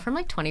 like stuff from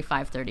like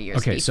 25, 30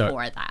 years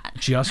before that.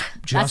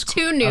 That's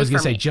too new. I was going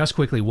to say, just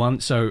quickly,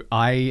 so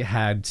I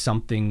had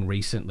something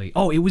recently.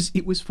 Oh, it was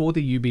for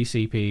the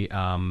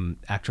UBCP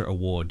Actor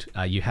Award.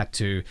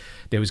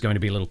 There was going to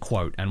be a little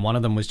quote, and one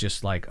of them was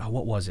just like, oh,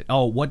 what was it?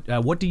 Oh,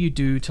 what do you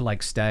do to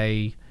like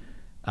stay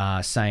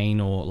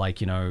sane or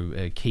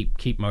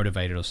keep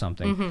motivated or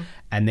something,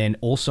 and then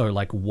also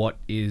like what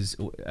is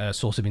a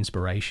source of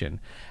inspiration.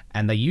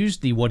 And they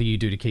used the what do you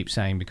do to keep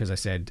sane because I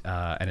said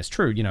and it's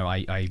true,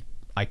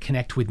 I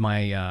connect with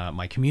my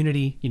my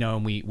community,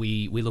 and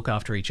we look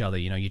after each other.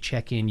 You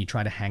check in, you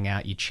try to hang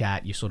out, you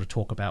chat, you sort of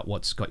talk about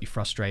what's got you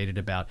frustrated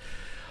about.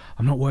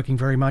 I'm not working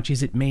very much.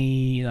 Is it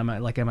me? Am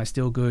I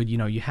still good?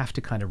 You have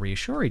to kind of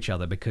reassure each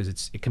other because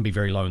it can be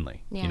very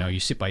lonely. You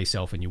sit by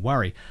yourself and you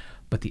worry.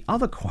 But the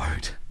other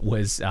quote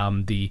was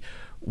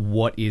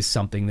what is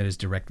something that has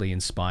directly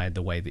inspired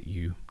the way that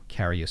you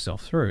carry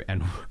yourself through?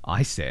 And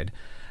I said,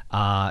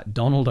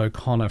 Donald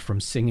O'Connor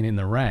from Singing in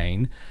the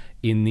Rain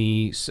in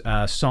the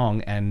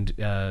song and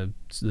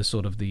the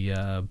sort of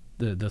the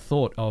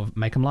thought of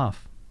Make 'Em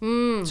Laugh.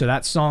 So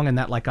that song and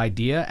that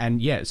idea, and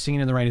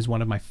Singing in the Rain is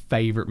one of my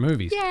favorite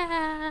movies.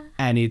 Yeah.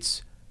 And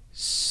it's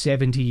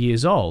 70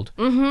 years old.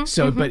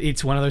 But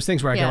it's one of those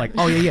things where I go like,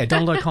 oh yeah,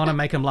 Donald O'Connor,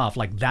 Make 'Em Laugh.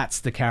 Like that's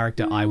the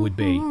character I would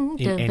be in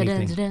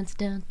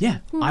anything. Yeah,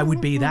 I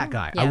would be that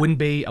guy. Yeah. I wouldn't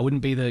be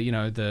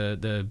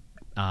the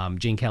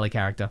Gene Kelly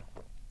character.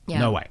 Yeah.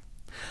 No way.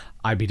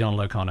 I'd be Donald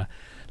O'Connor,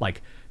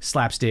 like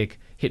slapstick,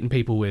 hitting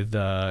people with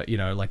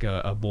like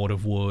a board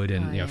of wood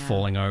and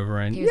falling over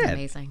and he was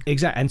amazing.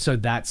 Exactly. And so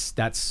that's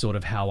sort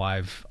of how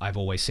I've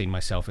always seen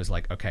myself as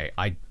like, okay,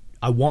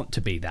 I want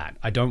to be that.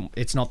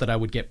 It's not that I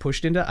would get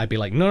pushed into. I'd be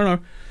like, no.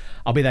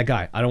 I'll be that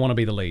guy. I don't want to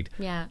be the lead.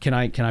 Yeah. Can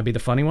I be the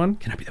funny one?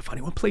 Can I be the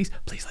funny one? Please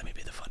let me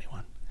be the funny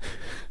one.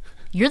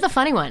 You're the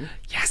funny one.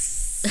 Yes.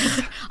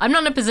 I'm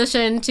not in a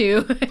position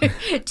to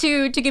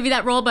give you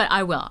that role, but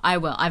I will.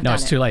 I've done it. No,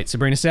 it's too late.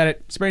 Sabrina said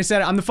it.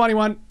 I'm the funny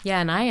one. Yeah,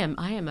 and I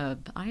am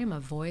a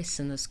voice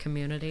in this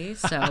community,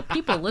 so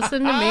people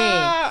listen to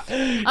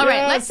me. All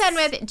right, let's end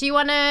with. Do you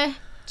want to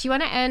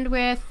end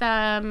with?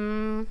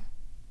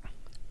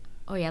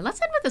 Oh yeah,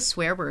 let's end with a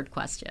swear word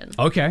question.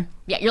 Okay.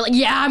 Yeah, you're like,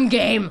 yeah, I'm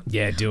game.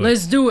 Yeah, do it.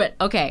 Let's do it.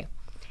 Okay.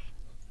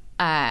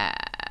 I'm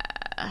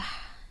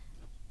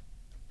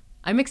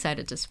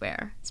excited to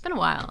swear. It's been a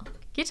while.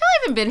 Can you tell I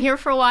haven't been here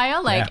for a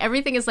while?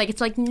 Everything is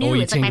it's like new.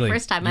 It's tingly. Like my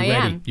first time. You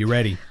ready? You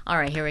ready? All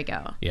right, here we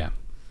go. Yeah.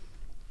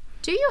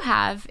 Do you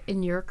have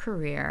in your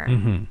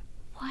career,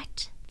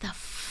 what the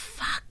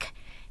fuck?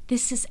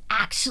 This is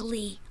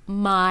actually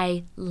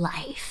my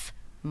life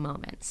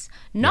moments.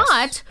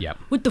 Not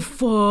what the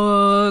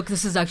fuck?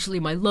 This is actually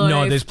my life.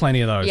 No, there's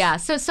plenty of those. Yeah.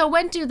 So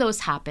when do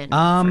those happen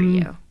for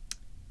you?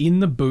 In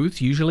the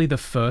booth, usually the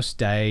first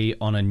day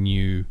on a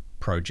new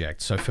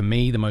project. So for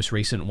me, the most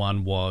recent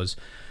one was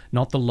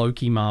not the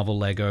Loki Marvel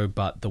Lego,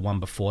 but the one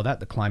before that,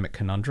 the Climate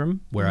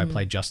Conundrum, where I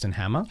played Justin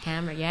Hammer.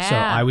 Hammer, yeah. So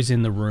I was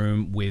in the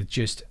room with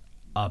just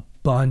a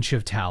bunch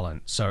of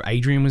talent. So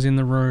Adrian was in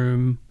the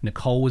room,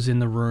 Nicole was in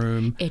the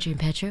room. Adrian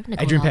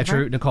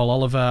Petru, Nicole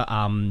Oliver,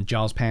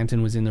 Giles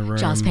Panton was in the room.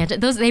 Giles Panton.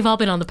 They've all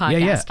been on the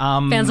podcast.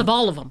 Yeah. Fans of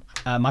all of them.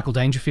 Michael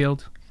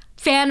Dangerfield.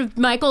 Fan of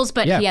Michael's,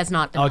 but he has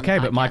not been on the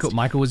podcast. But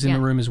Michael was in the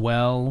room as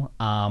well.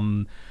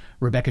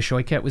 Rebecca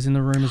Shoyket was in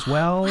the room as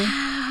well.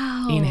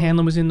 Wow. Ian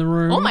Hanlon was in the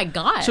room. Oh my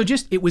God. So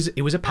just it was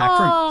a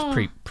packed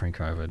room.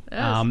 Pre-COVID.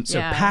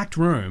 Packed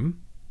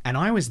room, and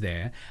I was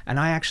there, and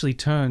I actually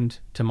turned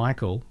to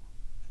Michael.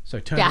 So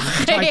I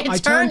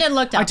turned and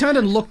looked up. I turned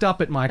and looked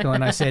up at Michael,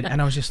 and I said,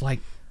 and I was just like,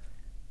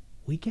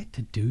 we get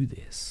to do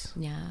this.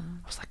 Yeah.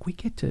 I was like, we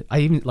get to.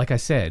 I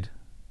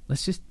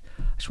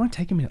just want to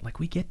take a minute. Like,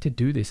 we get to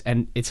do this,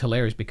 and it's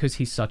hilarious because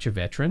he's such a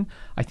veteran.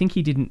 I think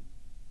he didn't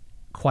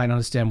quite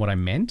understand what I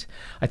meant.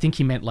 I think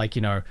he meant like,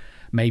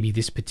 maybe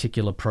this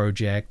particular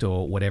project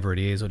or whatever it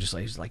is, or just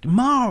like, he's like,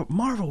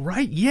 Marvel,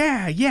 right?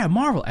 Yeah,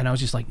 Marvel. And I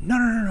was just like,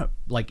 no,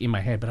 like in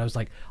my head. But I was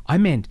like, I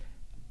meant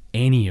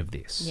any of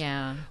this.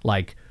 Yeah.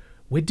 Like,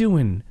 we're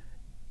doing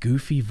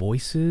goofy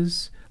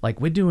voices. Like,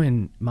 we're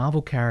doing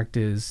Marvel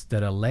characters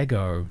that are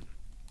Lego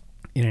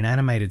in an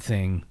animated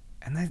thing.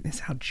 And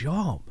that's our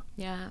job.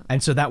 Yeah.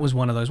 And so that was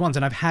one of those ones.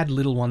 And I've had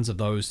little ones of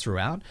those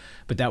throughout,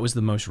 but that was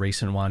the most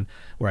recent one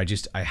where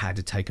I had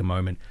to take a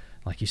moment,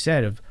 like you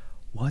said, of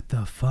what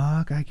the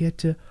fuck this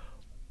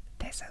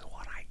is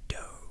what I do.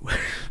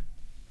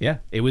 Yeah,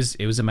 it was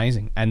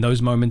amazing. And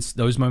those moments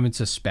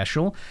are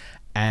special,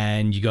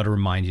 and you got to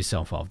remind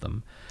yourself of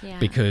them. Yeah.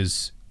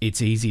 Because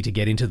it's easy to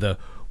get into the,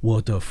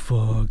 what the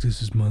fuck,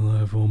 this is my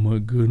life, oh my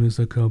goodness,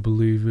 I can't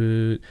believe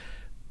it.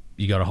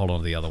 You got to hold on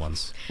to the other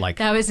ones. Like,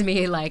 that was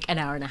me like an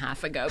hour and a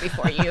half ago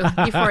before you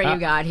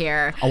got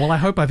here. Oh, well, I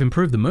hope I've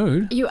improved the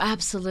mood. You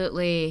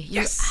absolutely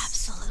have.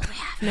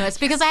 No, it's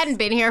because I hadn't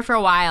been here for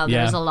a while.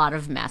 Yeah. There's a lot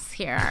of mess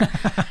here.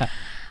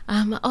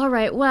 All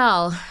right,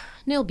 well,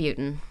 Neil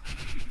Butin,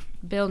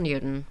 Bill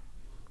Newton,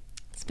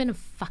 it's been a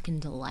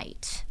fucking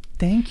delight.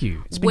 Thank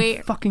you. It's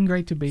been fucking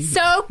great to be here.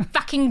 So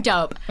fucking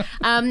dope.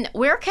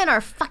 Where can our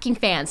fucking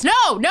fans... No,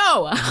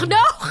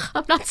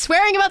 I'm not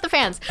swearing about the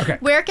fans. Okay.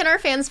 Where can our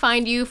fans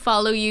find you,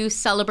 follow you,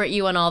 celebrate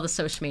you on all the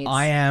social medias?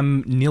 I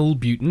am Nil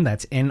Butin.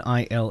 That's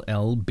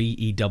NILLBEWTON.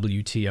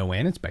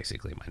 It's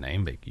basically my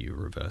name, but you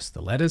reverse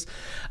the letters.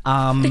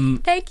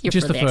 Thank you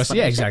just for the the first.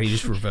 Yeah, exactly. You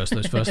just reverse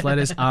those first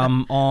letters.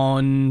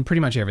 On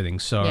pretty much everything.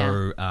 So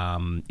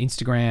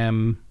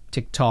Instagram,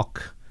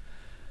 TikTok...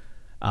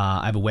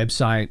 I have a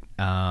website,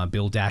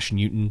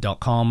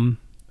 bill-newton.com.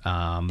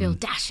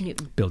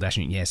 Bill-Newton.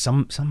 Bill-Newton, yeah.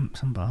 Some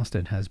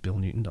bastard has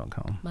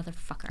billnewton.com.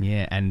 Motherfucker.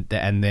 Yeah, and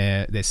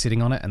they're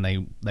sitting on it, and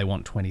they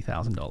want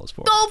 $20,000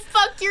 for it. Go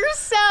fuck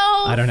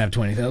yourself. I don't have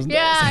 $20,000.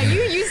 Yeah,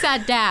 you use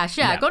that dash.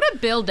 Yeah, go to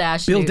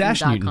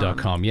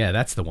bill-newton.com. Yeah,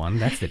 that's the one.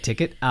 That's the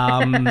ticket.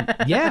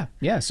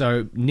 Yeah.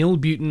 So Nil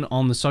Butin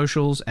on the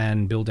socials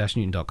and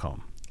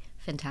bill-newton.com.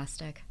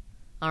 Fantastic.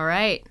 All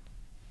right.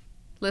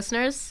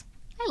 Listeners,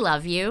 I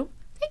love you.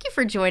 Thank you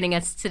for joining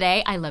us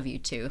today. I love you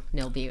too,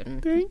 Neil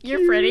Butin.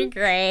 You're pretty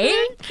great.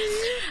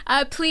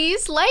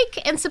 Please like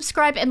and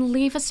subscribe and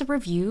leave us a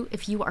review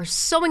if you are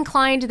so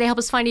inclined. They help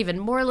us find even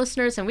more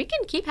listeners, and we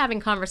can keep having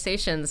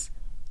conversations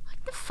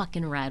like the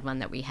fucking rad one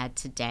that we had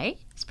today.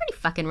 It's pretty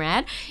fucking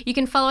rad. You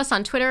can follow us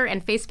on Twitter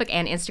and Facebook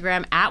and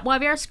Instagram at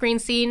YVR Screen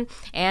Scene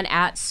and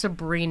at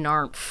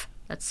Sabrinarmf.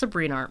 That's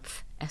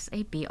Sabrinarmf.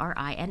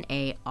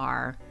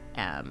 SABRINARMF.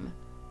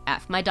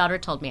 My daughter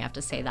told me I have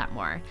to say that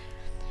more.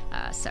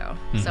 So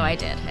I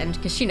did. And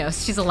because she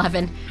knows, she's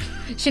 11.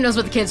 She knows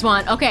what the kids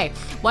want. Okay,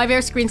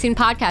 YVR Screen Scene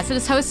Podcast. It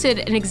is hosted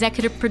and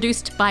executive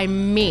produced by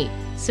me,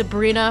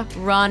 Sabrina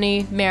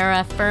Ronnie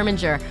Mara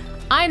Furminger.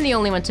 I'm the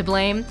only one to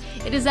blame.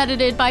 It is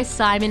edited by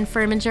Simon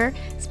Furminger.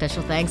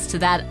 Special thanks to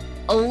that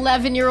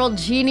 11-year-old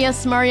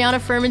genius Mariana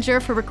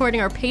Furminger for recording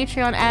our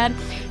Patreon ad,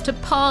 to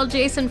Paul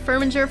Jason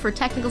Furminger for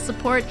technical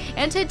support,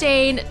 and to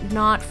Dane,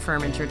 not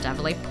Furminger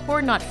Devilay,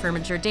 poor not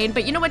Furminger Dane,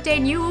 but you know what,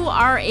 Dane, you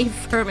are a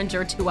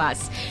Furminger to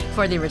us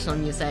for the original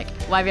music.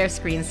 YVR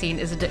Screen Scene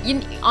is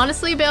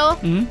honestly, Bill,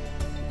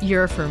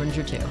 you're a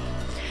Furminger too.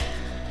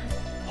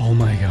 Oh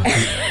my God.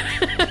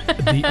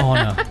 The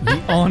honor.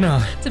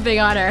 It's a big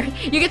honor.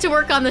 You get to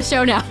work on the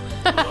show now.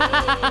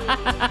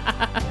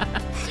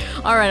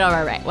 All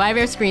right.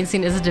 YVR Screen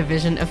Scene is a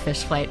division of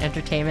Fish Flight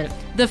Entertainment,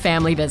 the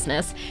family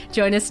business.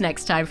 Join us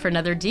next time for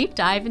another deep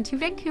dive into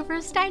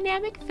Vancouver's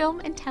dynamic film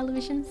and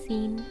television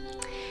scene.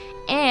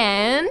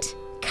 And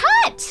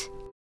cut!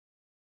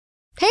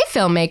 Hey,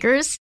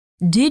 filmmakers.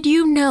 Did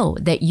you know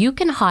that you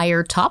can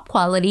hire top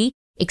quality,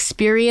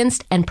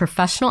 experienced, and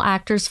professional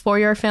actors for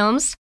your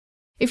films?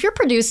 If you're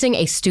producing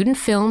a student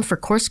film for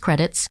course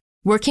credits,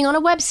 working on a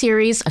web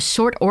series, a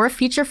short, or a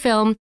feature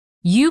film,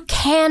 you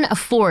can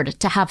afford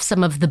to have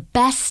some of the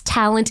best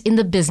talent in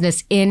the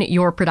business in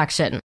your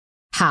production.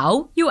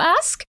 How, you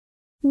ask?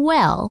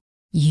 Well,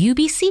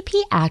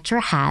 UBCP Actor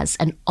has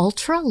an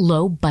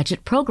ultra-low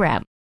budget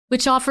program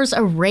which offers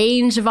a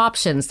range of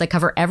options that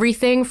cover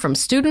everything from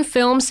student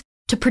films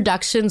to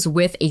productions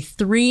with a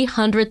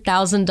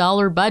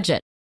 $300,000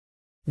 budget.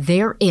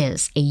 There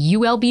is a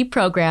ULB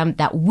program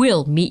that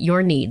will meet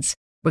your needs,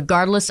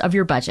 regardless of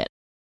your budget.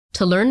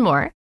 To learn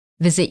more,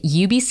 visit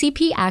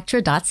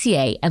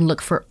ubcpactra.ca and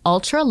look for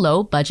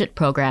ultra-low budget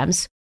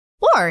programs,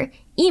 or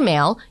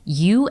email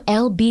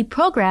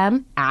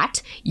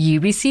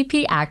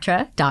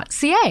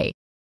ulbprogram@ubcpactra.ca.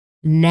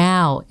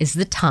 Now is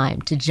the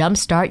time to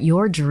jumpstart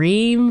your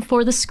dream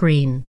for the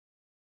screen.